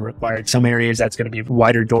features that are required. Some areas that's going to be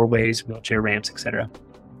wider doorways, wheelchair ramps, etc.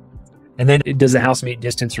 And then does the house meet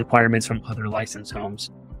distance requirements from other licensed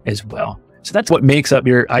homes as well? So that's what makes up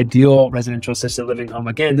your ideal residential assisted living home.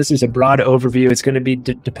 Again, this is a broad overview. It's going to be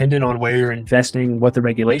dependent on where you're investing, what the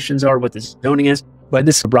regulations are, what the zoning is. But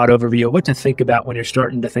this is a broad overview of what to think about when you're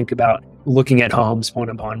starting to think about looking at homes,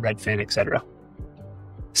 Point-A-Bond, Redfin, etc.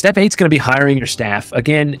 Step 8 is going to be hiring your staff.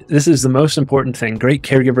 Again, this is the most important thing. Great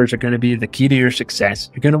caregivers are going to be the key to your success.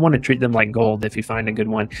 You're going to want to treat them like gold if you find a good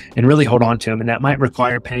one and really hold on to them. And that might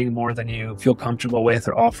require paying more than you feel comfortable with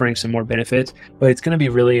or offering some more benefits, but it's going to be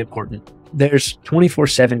really important. There's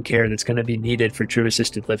 24/7 care that's going to be needed for true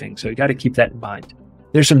assisted living. So you got to keep that in mind.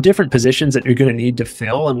 There's some different positions that you're going to need to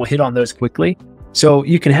fill, and we'll hit on those quickly. So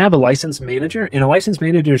you can have a licensed manager, and a licensed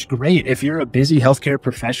manager is great if you're a busy healthcare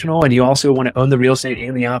professional and you also want to own the real estate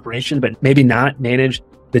and the operation, but maybe not manage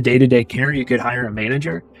the day-to-day care. You could hire a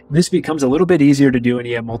manager. This becomes a little bit easier to do when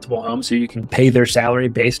you have multiple homes, so you can pay their salary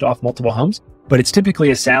based off multiple homes, but it's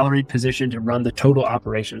typically a salaried position to run the total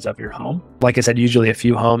operations of your home. Like I said, usually a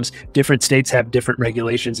few homes. Different states have different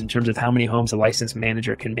regulations in terms of how many homes a licensed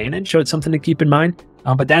manager can manage, so it's something to keep in mind.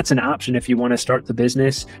 But that's an option if you want to start the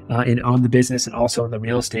business and own the business and also own the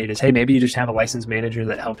real estate is, hey, maybe you just have a licensed manager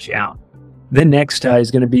that helps you out. Then next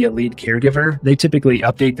is going to be a lead caregiver. They typically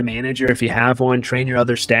update the manager if you have one, train your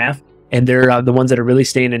other staff, and they're the ones that are really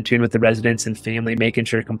staying in tune with the residents and family, making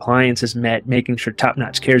sure compliance is met, making sure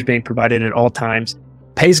top-notch care is being provided at all times.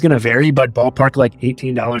 Pay is going to vary, but ballpark like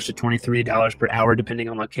 $18 to $23 per hour, depending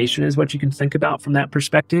on location, is what you can think about from that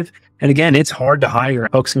perspective. And again, it's hard to hire.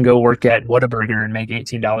 Folks can go work at Whataburger and make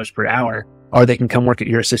 $18 per hour, or they can come work at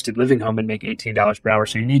your assisted living home and make $18 per hour.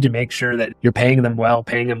 So you need to make sure that you're paying them well,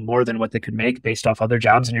 paying them more than what they could make based off other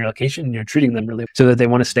jobs in your location, and you're treating them really so that they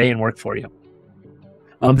want to stay and work for you.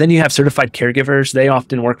 Then you have certified caregivers. They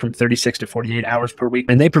often work from 36 to 48 hours per week,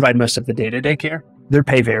 and they provide most of the day-to-day care. Their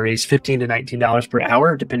pay varies, $15 to $19 per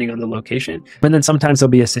hour, depending on the location. And then sometimes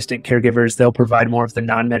there'll be assistant caregivers. They'll provide more of the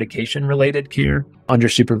non-medication related care under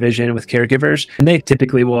supervision with caregivers. And they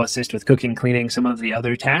typically will assist with cooking, cleaning, some of the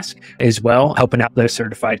other tasks as well, helping out those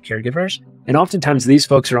certified caregivers. And oftentimes these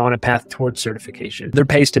folks are on a path towards certification. Their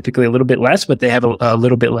pay is typically a little bit less, but they have a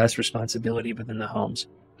little bit less responsibility within the homes.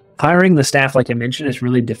 Hiring the staff, like I mentioned, is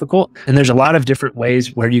really difficult. And there's a lot of different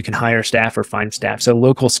ways where you can hire staff or find staff. So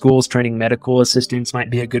local schools training medical assistants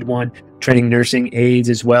might be a good one. Training nursing aides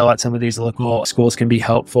as well at some of these local schools can be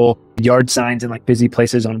helpful. Yard signs in like busy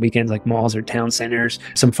places on weekends like malls or town centers.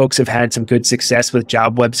 Some folks have had some good success with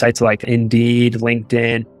job websites like Indeed,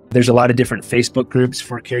 LinkedIn, There's a lot of different Facebook groups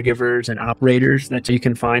for caregivers and operators that you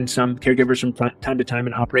can find some caregivers from time to time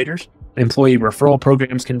and operators. Employee referral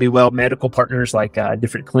programs can be medical partners like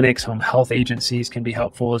different clinics, home health agencies can be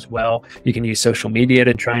helpful as well. You can use social media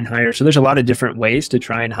to try and hire. So there's a lot of different ways to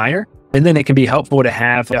try and hire. And then it can be helpful to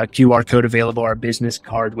have a QR code available, our business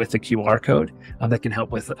card with a QR code that can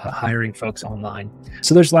help with hiring folks online.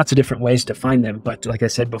 So there's lots of different ways to find them. But like I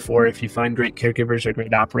said before, if you find great caregivers or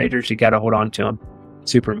great operators, you got to hold on to them.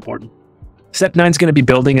 Super important. Step 9 is going to be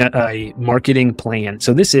building a marketing plan.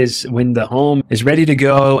 So this is when the home is ready to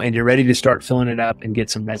go and you're ready to start filling it up and get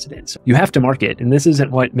some residents. You have to market. And this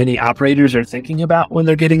isn't what many operators are thinking about when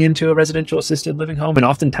they're getting into a residential assisted living home. And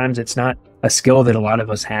oftentimes it's not a skill that a lot of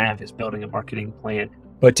us have, is building a marketing plan.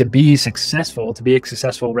 But to be a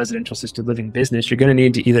successful residential assisted living business, you're going to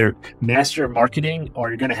need to either master marketing or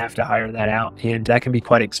you're going to have to hire that out. And that can be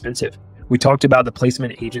quite expensive. We talked about the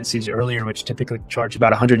placement agencies earlier, which typically charge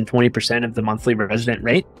about 120% of the monthly resident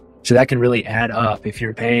rate. So that can really add up if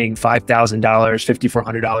you're paying $5,000,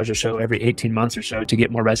 $5,400 or so every 18 months or so to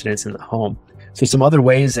get more residents in the home. So some other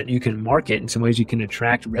ways that you can market and some ways you can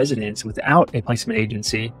attract residents without a placement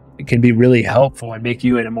agency can be really helpful and make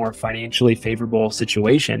you in a more financially favorable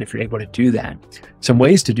situation if you're able to do that. Some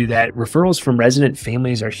ways to do that: referrals from resident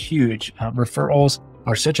families are huge. Referrals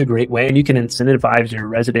are such a great way, and you can incentivize your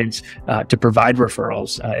residents to provide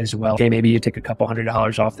referrals as well. Okay, maybe you take a couple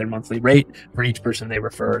 $100s off their monthly rate for each person they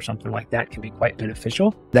refer, or something like that can be quite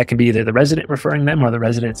beneficial. That can be either the resident referring them or the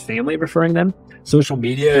resident's family referring them. Social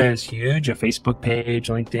media is huge. A Facebook page,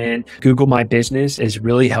 LinkedIn, Google My Business is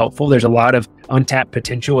really helpful. There's a lot of untapped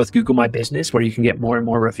potential with Google My Business where you can get more and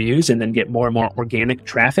more reviews and then get more and more organic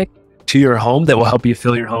traffic to your home that will help you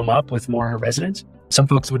fill your home up with more residents. Some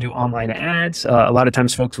folks will do online ads. A lot of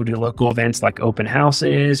times folks will do local events like open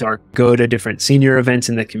houses or go to different senior events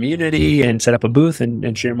in the community and set up a booth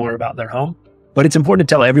and share more about their home. But it's important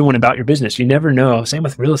to tell everyone about your business. You never know. Same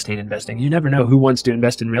with real estate investing. You never know who wants to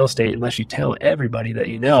invest in real estate unless you tell everybody that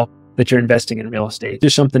you know that you're investing in real estate.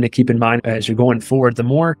 Just something to keep in mind as you're going forward. The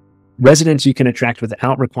more residents you can attract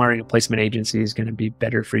without requiring a placement agency is going to be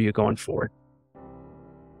better for you going forward.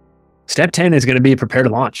 Step 10 is going to be prepare to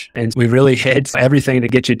launch. And we really hit everything to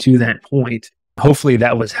get you to that point. Hopefully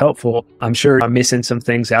that was helpful. I'm sure I'm missing some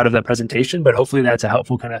things out of the presentation, but hopefully that's a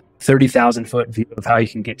helpful kind of 30,000 foot view of how you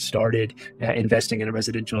can get started investing in a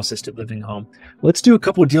residential assisted living home. Let's do a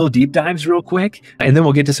couple deal deep dives real quick, and then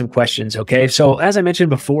we'll get to some questions. Okay. So as I mentioned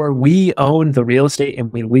before, we own the real estate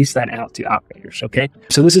and we lease that out to operators. Okay.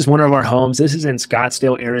 So this is one of our homes. This is in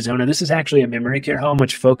Scottsdale, Arizona. This is actually a memory care home,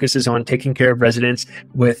 which focuses on taking care of residents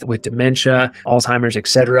with dementia, Alzheimer's,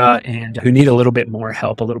 etc., and who need a little bit more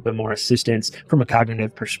help, a little bit more assistance from a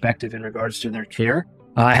cognitive perspective in regards to their care.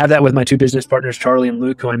 I have that with my two business partners, Charlie and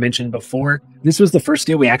Luke, who I mentioned before. This was the first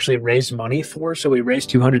deal we actually raised money for. So we raised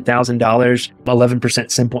 $200,000,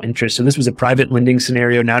 11% simple interest. So this was a private lending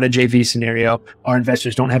scenario, not a JV scenario. Our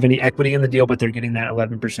investors don't have any equity in the deal, but they're getting that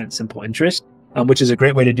 11% simple interest, which is a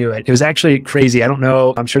great way to do it. It was actually crazy. I don't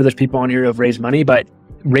know. I'm sure there's people on here who have raised money, but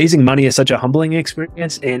raising money is such a humbling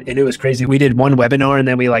experience. And it was crazy. We did one webinar and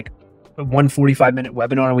then we one 45-minute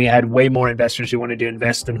webinar, and we had way more investors who wanted to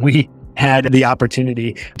invest than we had the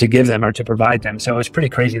opportunity to give them or to provide them. So it was pretty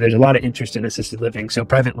crazy. There's a lot of interest in assisted living. So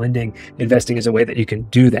private lending investing is a way that you can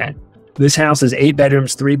do that. This house is 8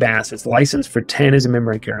 bedrooms, 3 baths. It's licensed for 10 as a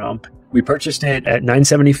memory care home. We purchased it at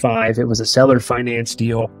 $975. It was a seller finance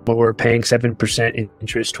deal where we're paying 7%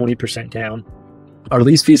 interest, 20% down. Our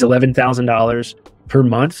lease fee is $11,000 per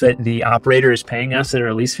month that the operator is paying us in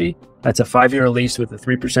our lease fee. That's a 5-year lease with a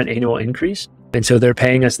 3% annual increase. And so they're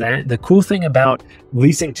paying us that. The cool thing about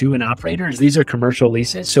leasing to an operator is these are commercial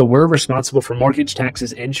leases. So we're responsible for mortgage,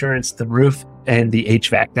 taxes, insurance, the roof, and the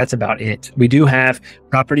HVAC. That's about it. We do have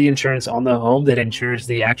property insurance on the home that insures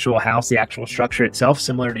the actual house, the actual structure itself,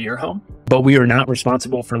 similar to your home. But we are not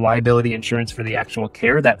responsible for liability insurance for the actual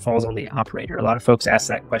care. That falls on the operator. A lot of folks ask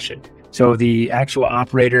that question. So the actual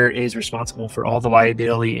operator is responsible for all the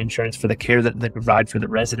liability insurance for the care that they provide for the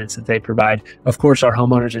residents that they provide. Of course, our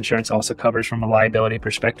homeowner's insurance also covers from a liability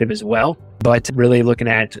perspective as well, but really looking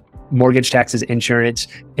at mortgage, taxes, insurance,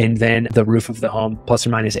 and then the roof of the home, plus or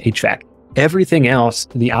minus HVAC. Everything else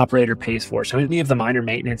the operator pays for. So any of the minor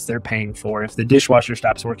maintenance they're paying for. If the dishwasher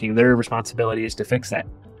stops working, their responsibility is to fix that.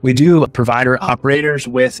 We do provide our operators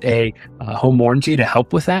with a home warranty to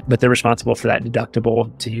help with that, but they're responsible for that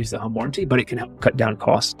deductible to use the home warranty, but it can help cut down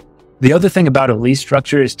costs. The other thing about a lease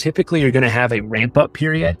structure is typically you're going to have a ramp up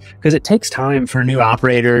period because it takes time for new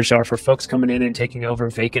operators or for folks coming in and taking over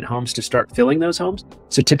vacant homes to start filling those homes.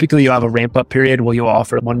 So typically you have a ramp up period where you'll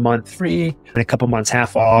offer 1 month free and a couple months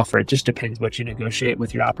half off, or it just depends what you negotiate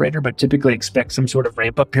with your operator, but typically expect some sort of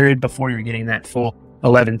ramp up period before you're getting that full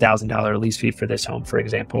 $11,000 lease fee for this home, for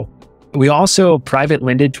example. We also private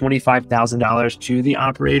lended $25,000 to the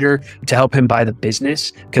operator to help him buy the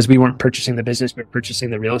business because we weren't purchasing the business, but purchasing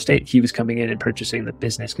the real estate. He was coming in and purchasing the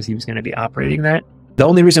business because he was going to be operating that. The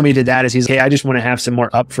only reason we did that is he's like, hey, I just want to have some more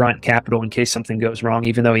upfront capital in case something goes wrong,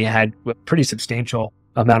 even though he had a pretty substantial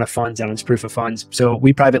amount of funds on his proof of funds. So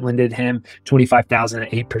we private lended him $25,000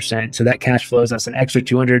 at 8%. So that cash flows us an extra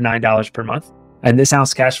 $209 per month. And this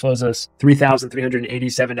house cash flows us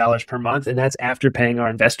 $3,387 per month. And that's after paying our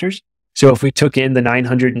investors. So if we took in the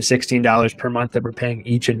 $916 per month that we're paying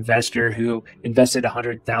each investor who invested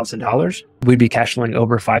 $100,000, we'd be cash flowing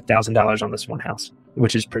over $5,000 on this one house,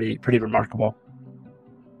 which is pretty remarkable.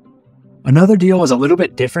 Another deal was a little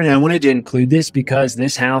bit different, and I wanted to include this because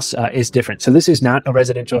this house is different. So this is not a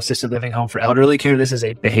residential assisted living home for elderly care. This is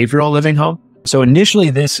a behavioral living home. So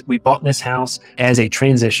initially we bought this house as a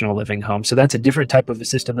transitional living home. So that's a different type of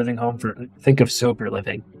assisted living home think of sober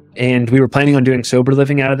living. And we were planning on doing sober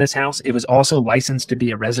living out of this house. It was also licensed to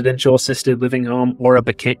be a residential assisted living home or a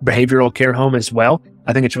behavioral care home as well.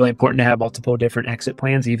 I think it's really important to have multiple different exit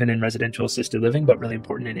plans, even in residential assisted living, but really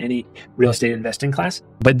important in any real estate investing class.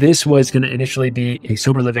 But this was going to initially be a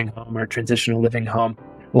sober living home or a transitional living home.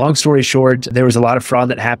 Long story short, there was a lot of fraud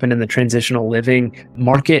that happened in the transitional living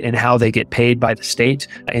market and how they get paid by the state.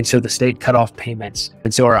 And so the state cut off payments.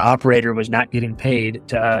 And so our operator was not getting paid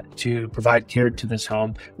to provide care to this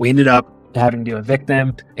home. We ended up having to evict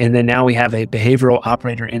them. And then now we have a behavioral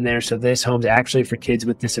operator in there. So this home's actually for kids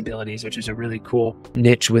with disabilities, which is a really cool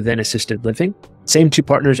niche within assisted living. Same two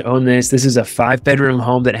partners own this. This is a 5-bedroom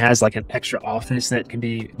home that has like an extra office that can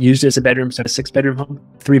be used as a bedroom. So a 6-bedroom home,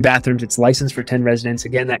 3 bathrooms. It's licensed for 10 residents.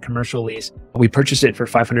 Again, that commercial lease. We purchased it for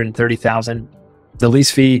 $530,000. The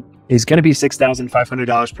lease fee is going to be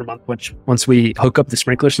 $6,500 per month, which once we hook up the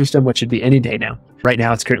sprinkler system, which should be any day now. Right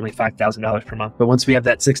now, it's currently $5,000 per month. But once we have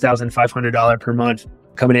that $6,500 per month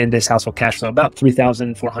coming in, this house will cash flow about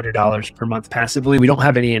 $3,400 per month passively. We don't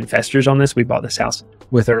have any investors on this. We bought this house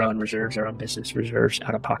with our own reserves, our own business reserves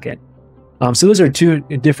out of pocket. So those are two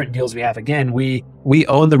different deals we have. Again, we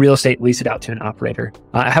own the real estate, lease it out to an operator.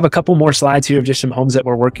 I have a couple more slides here of just some homes that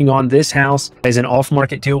we're working on. This house is an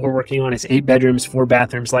off-market deal we're working on. It's 8 bedrooms, 4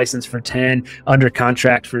 bathrooms, licensed for 10, under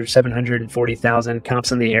contract for $740,000.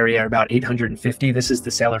 Comps in the area are about $850. This is the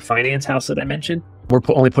seller finance house that I mentioned. We're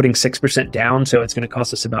only putting 6% down, so it's going to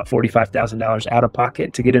cost us about $45,000 out of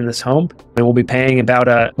pocket to get in this home. And we'll be paying a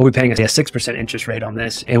 6% interest rate on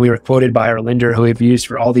this. And we were quoted by our lender, who we've used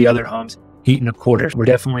for all the other homes, 8.25%. We're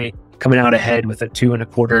definitely coming out ahead with a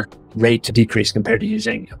 2.25% rate to decrease compared to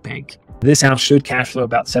using a bank. This house should cash flow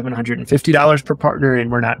about $750 per partner,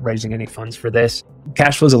 and we're not raising any funds for this.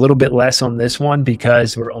 Cash flow is a little bit less on this one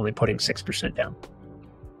because we're only putting 6% down.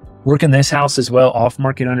 Working this house as well, off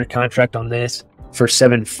market under contract on this for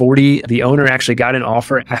 $740,000. The owner actually got an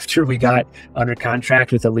offer after we got under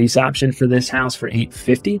contract with a lease option for this house for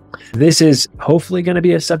 $850,000. This is hopefully going to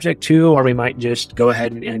be a subject to, or we might just go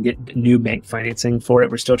ahead and get new bank financing for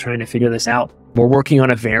it. We're still trying to figure this out. We're working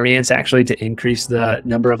on a variance actually to increase the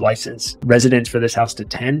number of licensed residents for this house to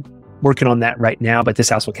 10. Working on that right now, but this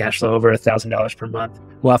house will cash flow over $1,000 per month.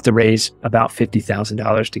 We'll have to raise about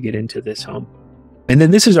 $50,000 to get into this home. And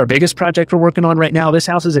then this is our biggest project we're working on right now. This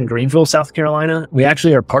house is in Greenville, South Carolina. We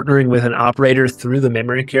actually are partnering with an operator through the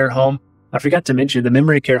memory care home. I forgot to mention the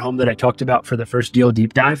memory care home that I talked about for the first deal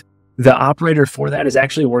deep dive. The operator for that is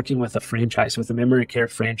actually working with a franchise, with a memory care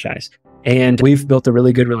franchise. And we've built a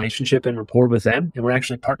really good relationship and rapport with them. And we're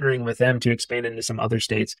actually partnering with them to expand into some other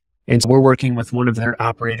states. And so we're working with one of their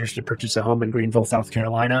operators to purchase a home in Greenville, South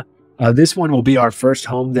Carolina. This one will be our first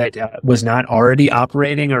home that was not already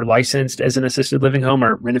operating or licensed as an assisted living home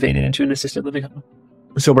or renovated into an assisted living home.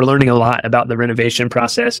 So we're learning a lot about the renovation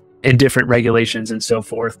process and different regulations and so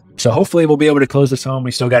forth. So hopefully we'll be able to close this home. We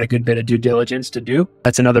still got a good bit of due diligence to do.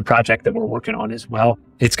 That's another project that we're working on as well.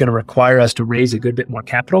 It's going to require us to raise a good bit more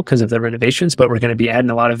capital because of the renovations, but we're going to be adding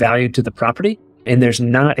a lot of value to the property. And there's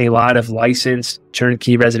not a lot of licensed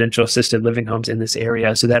turnkey residential assisted living homes in this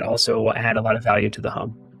area. So that also will add a lot of value to the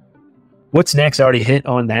home. What's next? I already hit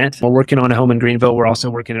on that. We're working on a home in Greenville. We're also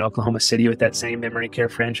working in Oklahoma City with that same memory care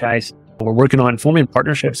franchise. We're working on forming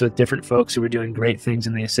partnerships with different folks who are doing great things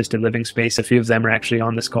in the assisted living space. A few of them are actually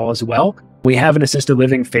on this call as well. We have an assisted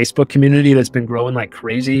living Facebook community that's been growing like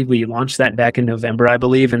crazy. We launched that back in November, I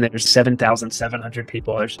believe, and there's 7,700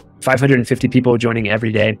 people. There's 550 people joining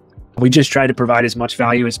every day. We just try to provide as much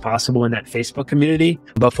value as possible in that Facebook community.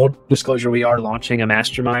 But full disclosure, we are launching a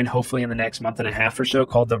mastermind, hopefully in the next month and a half or so,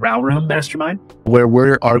 called the Row Room Mastermind, where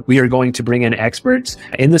we are going to bring in experts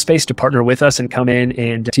in the space to partner with us and come in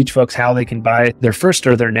and teach folks how they can buy their first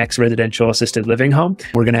or their next residential assisted living home.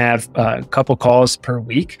 We're going to have a couple calls per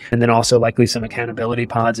week, and then also likely some accountability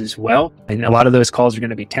pods as well. And a lot of those calls are going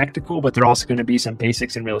to be tactical, but they're also going to be some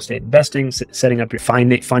basics in real estate investing, setting up your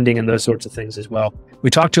funding and those sorts of things as well. We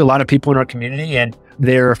talked to a lot of people in our community, and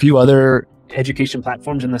there are a few other education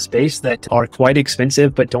platforms in the space that are quite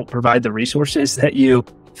expensive but don't provide the resources that you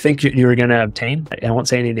think you're going to obtain. I won't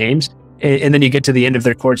say any names. And then you get to the end of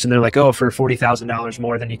their course and they're like, oh, for $40,000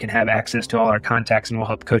 more, then you can have access to all our contacts and we'll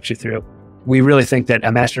help coach you through. We really think that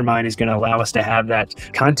a mastermind is going to allow us to have that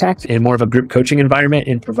contact in more of a group coaching environment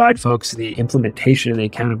and provide folks the implementation and the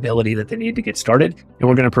accountability that they need to get started. And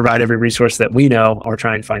we're going to provide every resource that we know or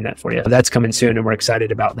try and find that for you. That's coming soon, and we're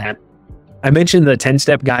excited about that. I mentioned the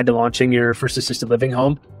 10-step guide to launching your first assisted living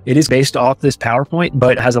home. It is based off this PowerPoint,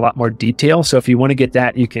 but it has a lot more detail. So if you want to get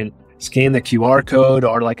that, you can scan the QR code,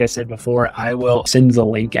 or like I said before, I will send the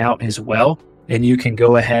link out as well. And you can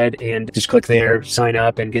go ahead and just click there, sign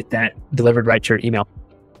up, and get that delivered right to your email.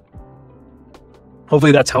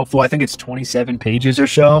 Hopefully that's helpful. I think it's 27 pages or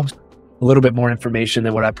so, a little bit more information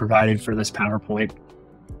than what I provided for this PowerPoint.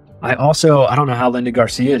 I don't know how Linda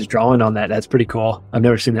Garcia is drawing on that. That's pretty cool. I've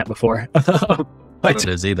never seen that before. I don't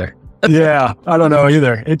know either. Yeah, I don't know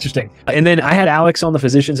either. Interesting. And then I had Alex on the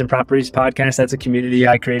Physicians and Properties podcast. That's a community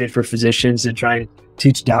I created for physicians to try and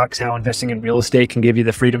teach docs how investing in real estate can give you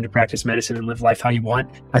the freedom to practice medicine and live life how you want.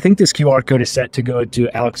 I think this QR code is set to go to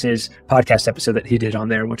Alex's podcast episode that he did on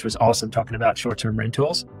there, which was awesome, talking about short-term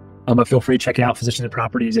rentals. But feel free to check out Physicians and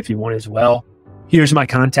Properties if you want as well. Here's my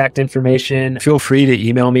contact information. Feel free to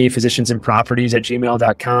email me,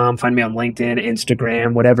 physiciansandproperties@gmail.com. Find me on LinkedIn,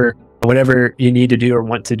 Instagram, whatever you need to do or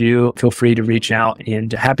want to do. Feel free to reach out,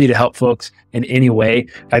 and happy to help folks in any way.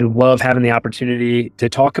 I love having the opportunity to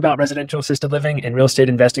talk about residential assisted living and real estate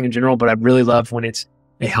investing in general, but I really love when it's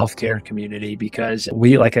a healthcare community, because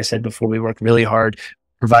we, like I said before, we work really hard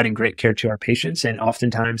providing great care to our patients. And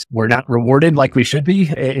oftentimes we're not rewarded like we should be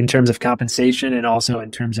in terms of compensation and also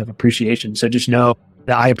in terms of appreciation. So just know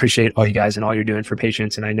that I appreciate all you guys and all you're doing for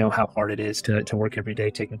patients. And I know how hard it is to work every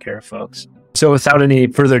day taking care of folks. So without any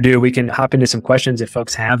further ado, we can hop into some questions if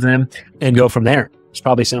folks have them and go from there. There's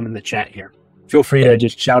probably some in the chat here. Feel free to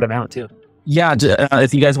just shout them out too. Yeah,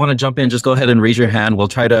 if you guys want to jump in, just go ahead and raise your hand. We'll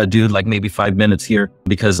try to do like maybe 5 minutes here,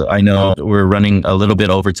 because I know we're running a little bit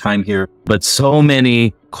over time here, but so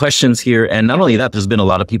many questions here. And not only that, there's been a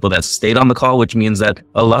lot of people that stayed on the call, which means that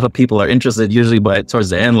a lot of people are interested. Usually by towards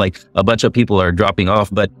the end, like a bunch of people are dropping off.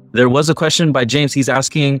 But there was a question by James. He's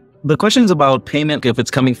asking the questions about payment, if it's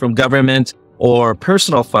coming from government or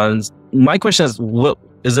personal funds. My question is,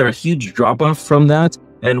 is there a huge drop off from that?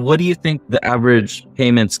 And what do you think the average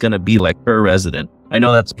payment's going to be like per resident? I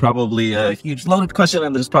know that's probably a huge loaded question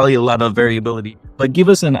and there's probably a lot of variability, but give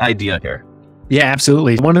us an idea here. Yeah,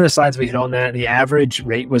 absolutely. One of the slides we hit on that, the average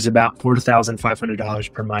rate was about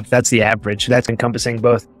 $4,500 per month. That's the average. That's encompassing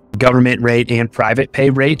both government rate and private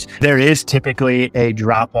pay rates. There is typically a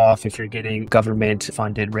drop off if you're getting government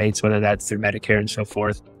funded rates, whether that's through Medicare and so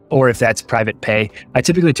forth, or if that's private pay. I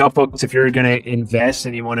typically tell folks, if you're going to invest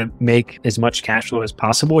and you want to make as much cash flow as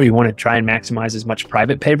possible, you want to try and maximize as much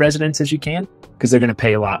private pay residents as you can, because they're going to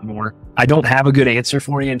pay a lot more. I don't have a good answer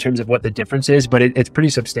for you in terms of what the difference is, but it's pretty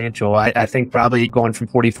substantial. I think probably going from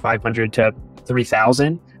 $4,500 to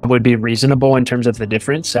 $3,000 would be reasonable in terms of the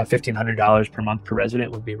difference. $1,500 per month per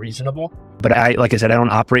resident would be reasonable. But like I said, I don't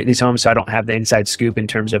operate these homes, so I don't have the inside scoop in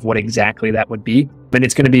terms of what exactly that would be. But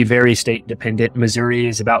it's going to be very state dependent. Missouri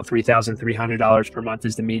is about $3,300 per month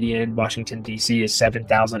is the median. Washington, D.C. is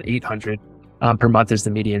 $7,800 per month is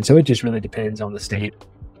the median. So it just really depends on the state.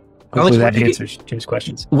 Hopefully that answers Jim's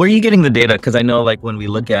questions. Where are you getting the data? Because I know like when we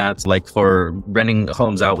look at like for renting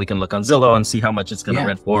homes out, we can look on Zillow and see how much it's going to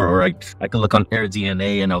rent for, or I can look on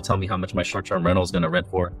AirDNA and it'll tell me how much my short-term rental is going to rent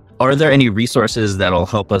for. Are there any resources that'll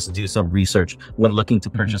help us do some research when looking to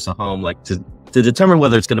purchase a home, like to determine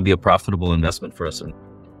whether it's going to be a profitable investment for us?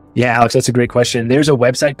 Yeah, Alex, that's a great question. There's a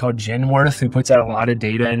website called Genworth who puts out a lot of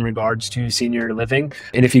data in regards to senior living.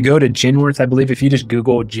 And if you go to Genworth, I believe if you just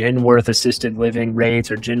Google Genworth assisted living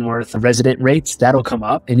rates or Genworth resident rates, that'll come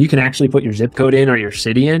up and you can actually put your zip code in or your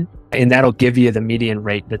city in, and that'll give you the median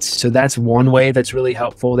rate. So that's one way that's really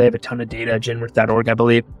helpful. They have a ton of data, genworth.org, I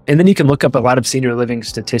believe. And then you can look up a lot of senior living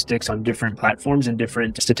statistics on different platforms and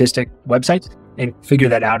different statistic websites and figure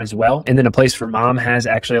that out as well. And then A Place for Mom has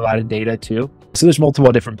actually a lot of data too. So there's multiple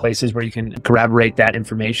different places where you can corroborate that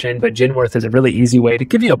information, but Genworth is a really easy way to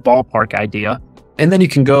give you a ballpark idea. And then you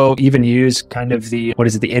can go even use kind of the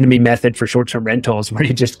enemy method for short-term rentals, where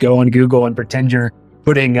you just go on Google and pretend you're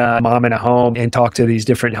putting a mom in a home and talk to these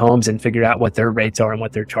different homes and figure out what their rates are and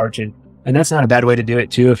what they're charging. And that's not a bad way to do it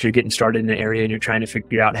too, if you're getting started in an area and you're trying to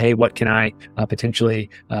figure out, hey, what can I potentially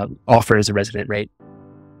offer as a resident rate?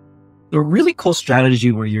 A really cool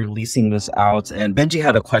strategy where you're leasing this out. And Benji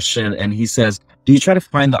had a question and he says, do you try to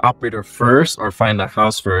find the operator first or find the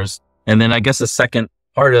house first? And then I guess the second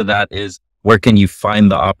part of that is, where can you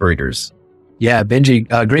find the operators? Yeah,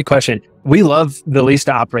 Benji, great question. We love the lease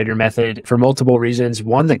to operator method for multiple reasons.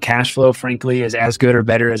 One, the cash flow, frankly, is as good or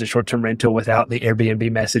better as a short-term rental without the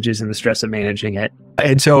Airbnb messages and the stress of managing it.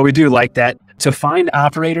 And so we do like that. To find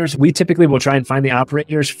operators, we typically will try and find the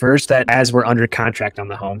operators first that as we're under contract on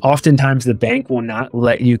the home. Oftentimes the bank will not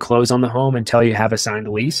let you close on the home until you have a signed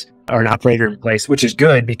lease or an operator in place, which is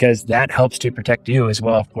good because that helps to protect you as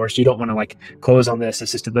well. Of course, you don't want to close on this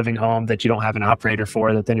assisted living home that you don't have an operator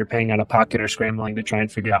for, that then you're paying out of pocket or scrambling to try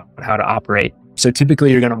and figure out how to operate. So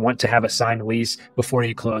typically you're going to want to have a signed lease before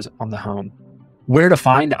you close on the home. Where to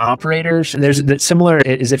find operators? There's similar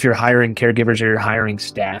as if you're hiring caregivers or you're hiring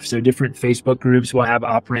staff. So different Facebook groups will have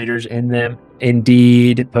operators in them.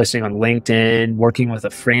 Indeed, posting on LinkedIn, working with a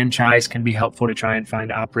franchise can be helpful to try and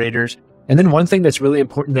find operators. And then one thing that's really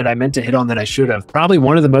important that I meant to hit on that I should have, probably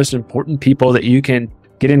one of the most important people that you can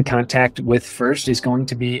get in contact with first is going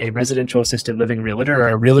to be a residential assisted living realtor or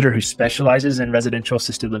a realtor who specializes in residential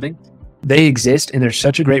assisted living. They exist and they're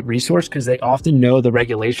such a great resource because they often know the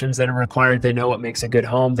regulations that are required. They know what makes a good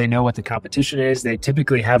home. They know what the competition is. They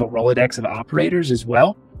typically have a Rolodex of operators as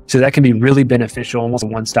well. So that can be really beneficial, almost a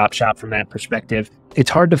one-stop shop from that perspective.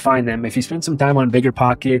 It's hard to find them. If you spend some time on Bigger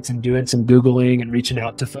Pockets and doing some Googling and reaching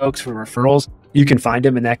out to folks for referrals, you can find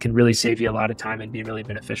them and that can really save you a lot of time and be really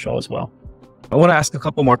beneficial as well. I want to ask a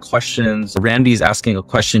couple more questions. Randy's asking a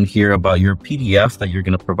question here about your PDF that you're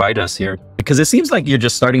going to provide us here, because it seems like you're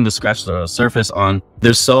just starting to scratch the surface on,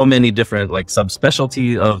 there's so many different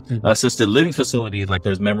subspecialty of assisted living facilities, like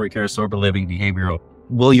there's memory care, sober living, behavioral.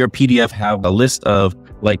 Will your PDF have a list of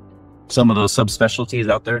some of those subspecialties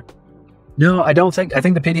out there? No, I don't think. I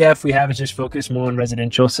think the PDF we have is just focused more on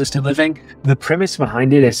residential assisted living. The premise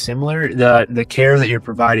behind it is similar. The care that you're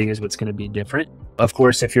providing is what's going to be different. Of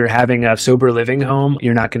course, if you're having a sober living home,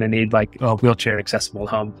 you're not going to need a wheelchair accessible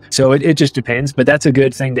home. So it just depends, but that's a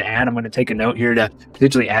good thing to add. I'm going to take a note here to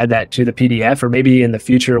potentially add that to the PDF, or maybe in the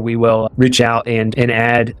future we will reach out and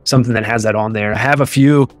add something that has that on there. I have a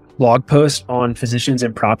few blog post on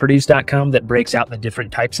physiciansandproperties.com that breaks out the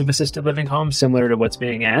different types of assisted living homes similar to what's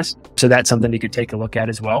being asked. So that's something you could take a look at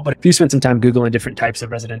as well. But if you spend some time Googling different types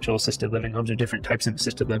of residential assisted living homes or different types of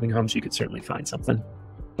assisted living homes, you could certainly find something.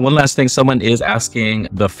 One last thing, someone is asking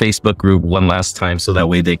the Facebook group one last time so that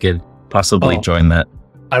way they could possibly join that.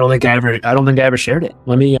 I don't think I ever shared it.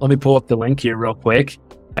 Let me pull up the link here real quick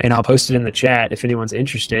and I'll post it in the chat if anyone's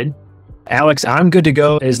interested. Alex, I'm good to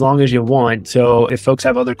go as long as you want. So if folks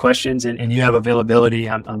have other questions and you have availability,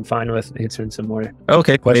 I'm fine with answering some more.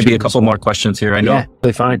 Okay, maybe a couple more questions here. I know. Yeah,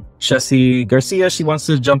 really fine. Chessie Garcia, she wants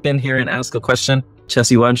to jump in here and ask a question.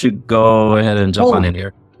 Chessie, why don't you go ahead and jump on in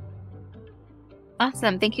here?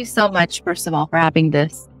 Awesome. Thank you so much, first of all, for having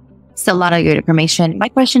this. It's a lot of good information. My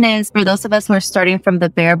question is, for those of us who are starting from the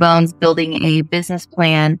bare bones, building a business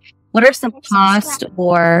plan, what are some cost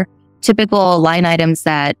or typical line items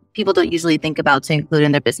that people don't usually think about to include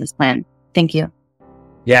in their business plan? Thank you.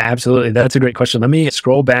 Yeah, absolutely. That's a great question. Let me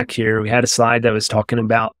scroll back here. We had a slide that was talking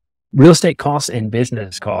about real estate costs and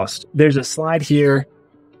business costs. There's a slide here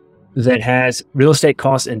that has real estate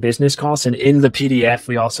costs and business costs. And in the PDF,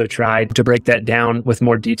 we also tried to break that down with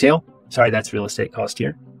more detail. Sorry, that's real estate cost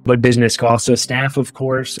here. But business costs, so staff, of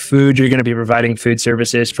course, food, you're going to be providing food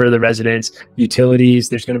services for the residents, utilities,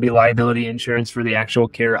 there's going to be liability insurance for the actual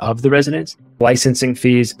care of the residents, licensing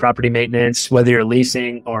fees, property maintenance, whether you're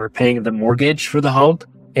leasing or paying the mortgage for the home,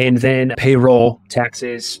 and then payroll,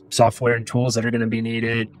 taxes, software and tools that are going to be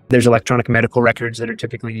needed. There's electronic medical records that are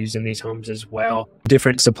typically used in these homes as well.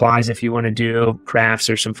 Different supplies if you want to do crafts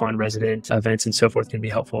or some fun resident events and so forth can be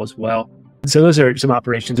helpful as well. So those are some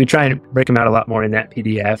operations. We try and break them out a lot more in that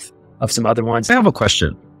PDF of some other ones. I have a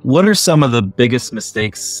question. What are some of the biggest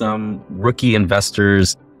mistakes some rookie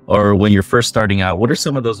investors, or when you're first starting out, what are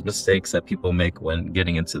some of those mistakes that people make when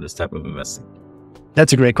getting into this type of investing?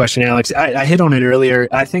 That's a great question, Alex. I hit on it earlier.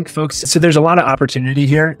 I think folks, so there's a lot of opportunity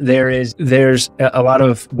here. There's a lot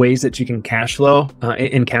of ways that you can cash flow,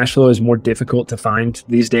 and cash flow is more difficult to find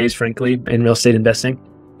these days, frankly, in real estate investing.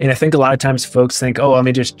 And I think a lot of times folks think, oh, let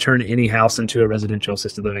me just turn any house into a residential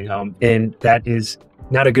assisted living home. And that is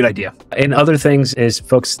not a good idea. And other things is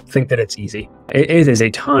folks think that it's easy. It is a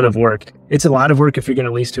ton of work. It's a lot of work if you're going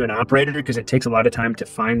to lease to an operator, because it takes a lot of time to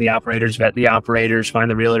find the operators, vet the operators, find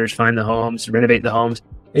the realtors, find the homes, renovate the homes.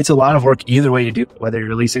 It's a lot of work either way you do it, whether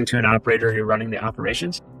you're leasing to an operator or you're running the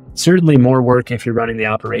operations. Certainly more work if you're running the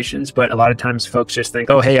operations, but a lot of times folks just think,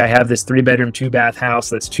 oh, hey, I have this 3-bedroom, 2-bath house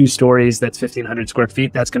that's 2 stories, that's 1,500 square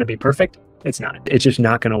feet. That's going to be perfect. It's not. It's just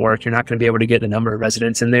not going to work. You're not going to be able to get the number of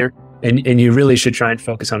residents in there. And you really should try and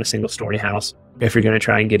focus on a single story house if you're going to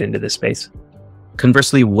try and get into this space.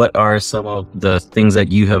 Conversely, what are some of the things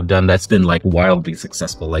that you have done that's been like wildly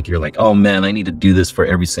successful? Like you're like, oh man, I need to do this for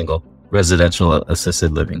every single residential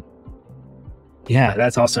assisted living. Yeah,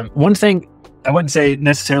 that's awesome. One thing I wouldn't say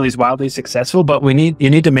necessarily is wildly successful, but you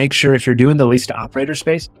need to make sure if you're doing the lease to operator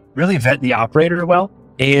space, really vet the operator well.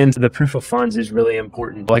 And the proof of funds is really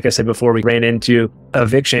important. Like I said before, we ran into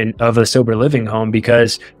eviction of a sober living home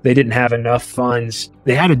because they didn't have enough funds.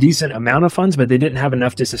 They had a decent amount of funds, but they didn't have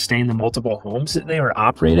enough to sustain the multiple homes that they were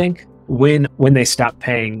operating when they stopped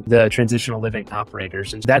paying the transitional living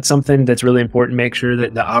operators. And that's something that's really important. Make sure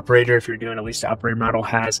that the operator, if you're doing a lease to operator model,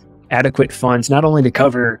 has adequate funds, not only to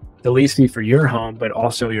cover the lease fee for your home, but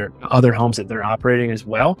also your other homes that they're operating as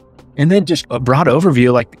well. And then just a broad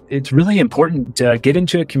overview, like it's really important to get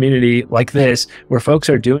into a community like this where folks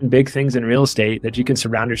are doing big things in real estate that you can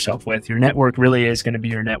surround yourself with. Your network really is going to be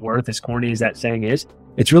your net worth, as corny as that saying is.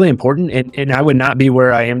 It's really important. And I would not be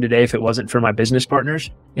where I am today if it wasn't for my business partners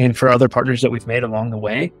and for other partners that we've made along the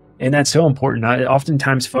way. And that's so important.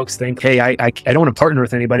 Oftentimes folks think, hey, I don't want to partner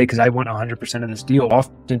with anybody because I want 100% of this deal.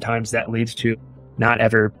 Oftentimes that leads to not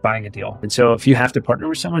ever buying a deal. And so if you have to partner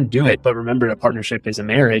with someone, do it. But remember, a partnership is a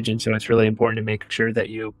marriage. And so it's really important to make sure that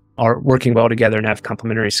you are working well together and have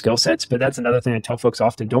complementary skill sets. But that's another thing I tell folks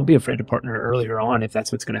often. Don't be afraid to partner earlier on if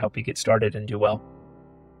that's what's going to help you get started and do well.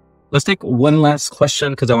 Let's take one last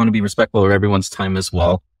question because I want to be respectful of everyone's time as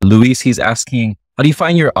well. Luis, he's asking, how do you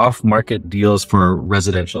find your off-market deals for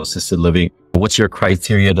residential assisted living? What's your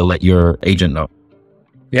criteria to let your agent know?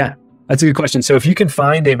 Yeah. That's a good question. So if you can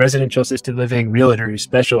find a residential assisted living realtor who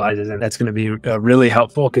specializes in it, that's going to be really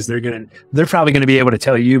helpful because they're probably going to be able to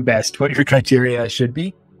tell you best what your criteria should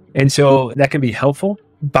be. And so that can be helpful.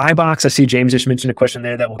 Buy box. I see James just mentioned a question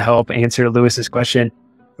there that will help answer Lewis's question.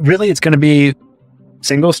 Really, it's going to be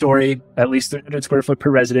single story, at least 300 square foot per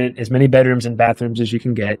resident, as many bedrooms and bathrooms as you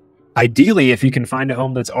can get. Ideally, if you can find a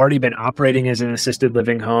home that's already been operating as an assisted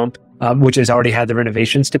living home, which has already had the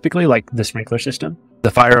renovations, typically like the sprinkler system, the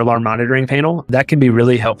fire alarm monitoring panel, that can be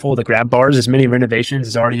really helpful. The grab bars, as many renovations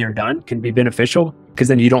as already are done, can be beneficial because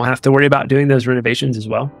then you don't have to worry about doing those renovations as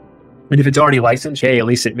well. And if it's already licensed, hey, at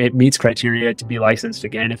least it meets criteria to be licensed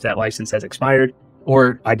again if that license has expired.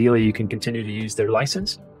 Or ideally, you can continue to use their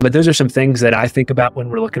license. But those are some things that I think about when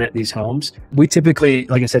we're looking at these homes. We typically,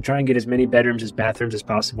 like I said, try and get as many bedrooms as bathrooms as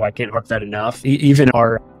possible. I can't harp that enough. Even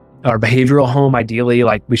our behavioral home, ideally,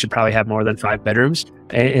 like we should probably have more than 5 bedrooms.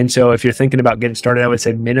 And so if you're thinking about getting started, I would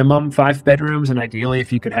say minimum 5 bedrooms. And ideally,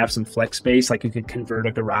 if you could have some flex space, like you could convert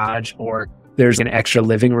a garage or there's an extra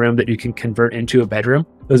living room that you can convert into a bedroom.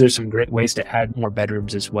 Those are some great ways to add more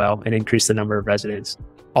bedrooms as well and increase the number of residents.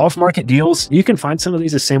 Off-market deals, you can find some of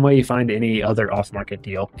these the same way you find any other off-market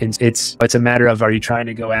deal. It's a matter of, are you trying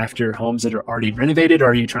to go after homes that are already renovated,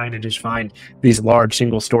 or are you trying to just find these large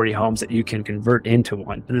single-story homes that you can convert into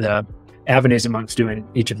one? The avenues amongst doing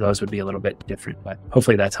each of those would be a little bit different, but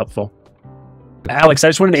hopefully that's helpful. Alex, I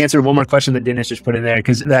just wanted to answer one more question that Dennis just put in there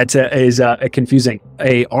because that is confusing.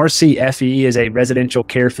 A RCFE is a residential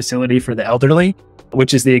care facility for the elderly,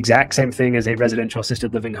 which is the exact same thing as a residential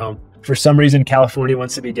assisted living home. For some reason, California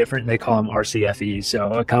wants to be different. They call them RCFEs,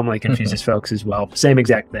 so it commonly confuses folks as well. Same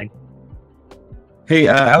exact thing. Hey,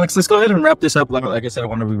 Alex, let's go ahead and wrap this up. Like I said, I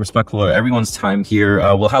want to be respectful of everyone's time here.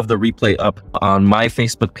 We'll have the replay up on my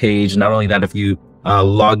Facebook page. Not only that, if you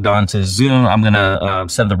logged on to Zoom, I'm going to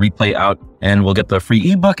send the replay out and we'll get the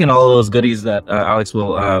free ebook and all of those goodies that Alex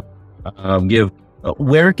will give.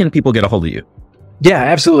 Where can people get a hold of you? Yeah,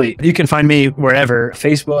 absolutely. You can find me wherever.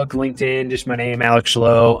 Facebook, LinkedIn, just my name, Alex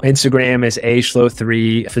Schloe. Instagram is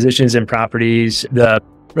Schloe3, Physicians and Properties. The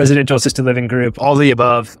residential assisted living group, all the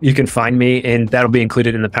above. You can find me, and that'll be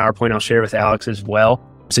included in the PowerPoint I'll share with Alex as well.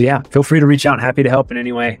 So yeah, feel free to reach out. Happy to help in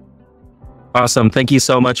any way. Awesome. Thank you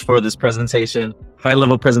so much for this presentation. High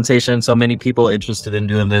level presentation. So many people interested in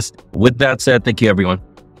doing this. With that said, thank you, everyone.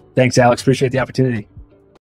 Thanks, Alex. Appreciate the opportunity.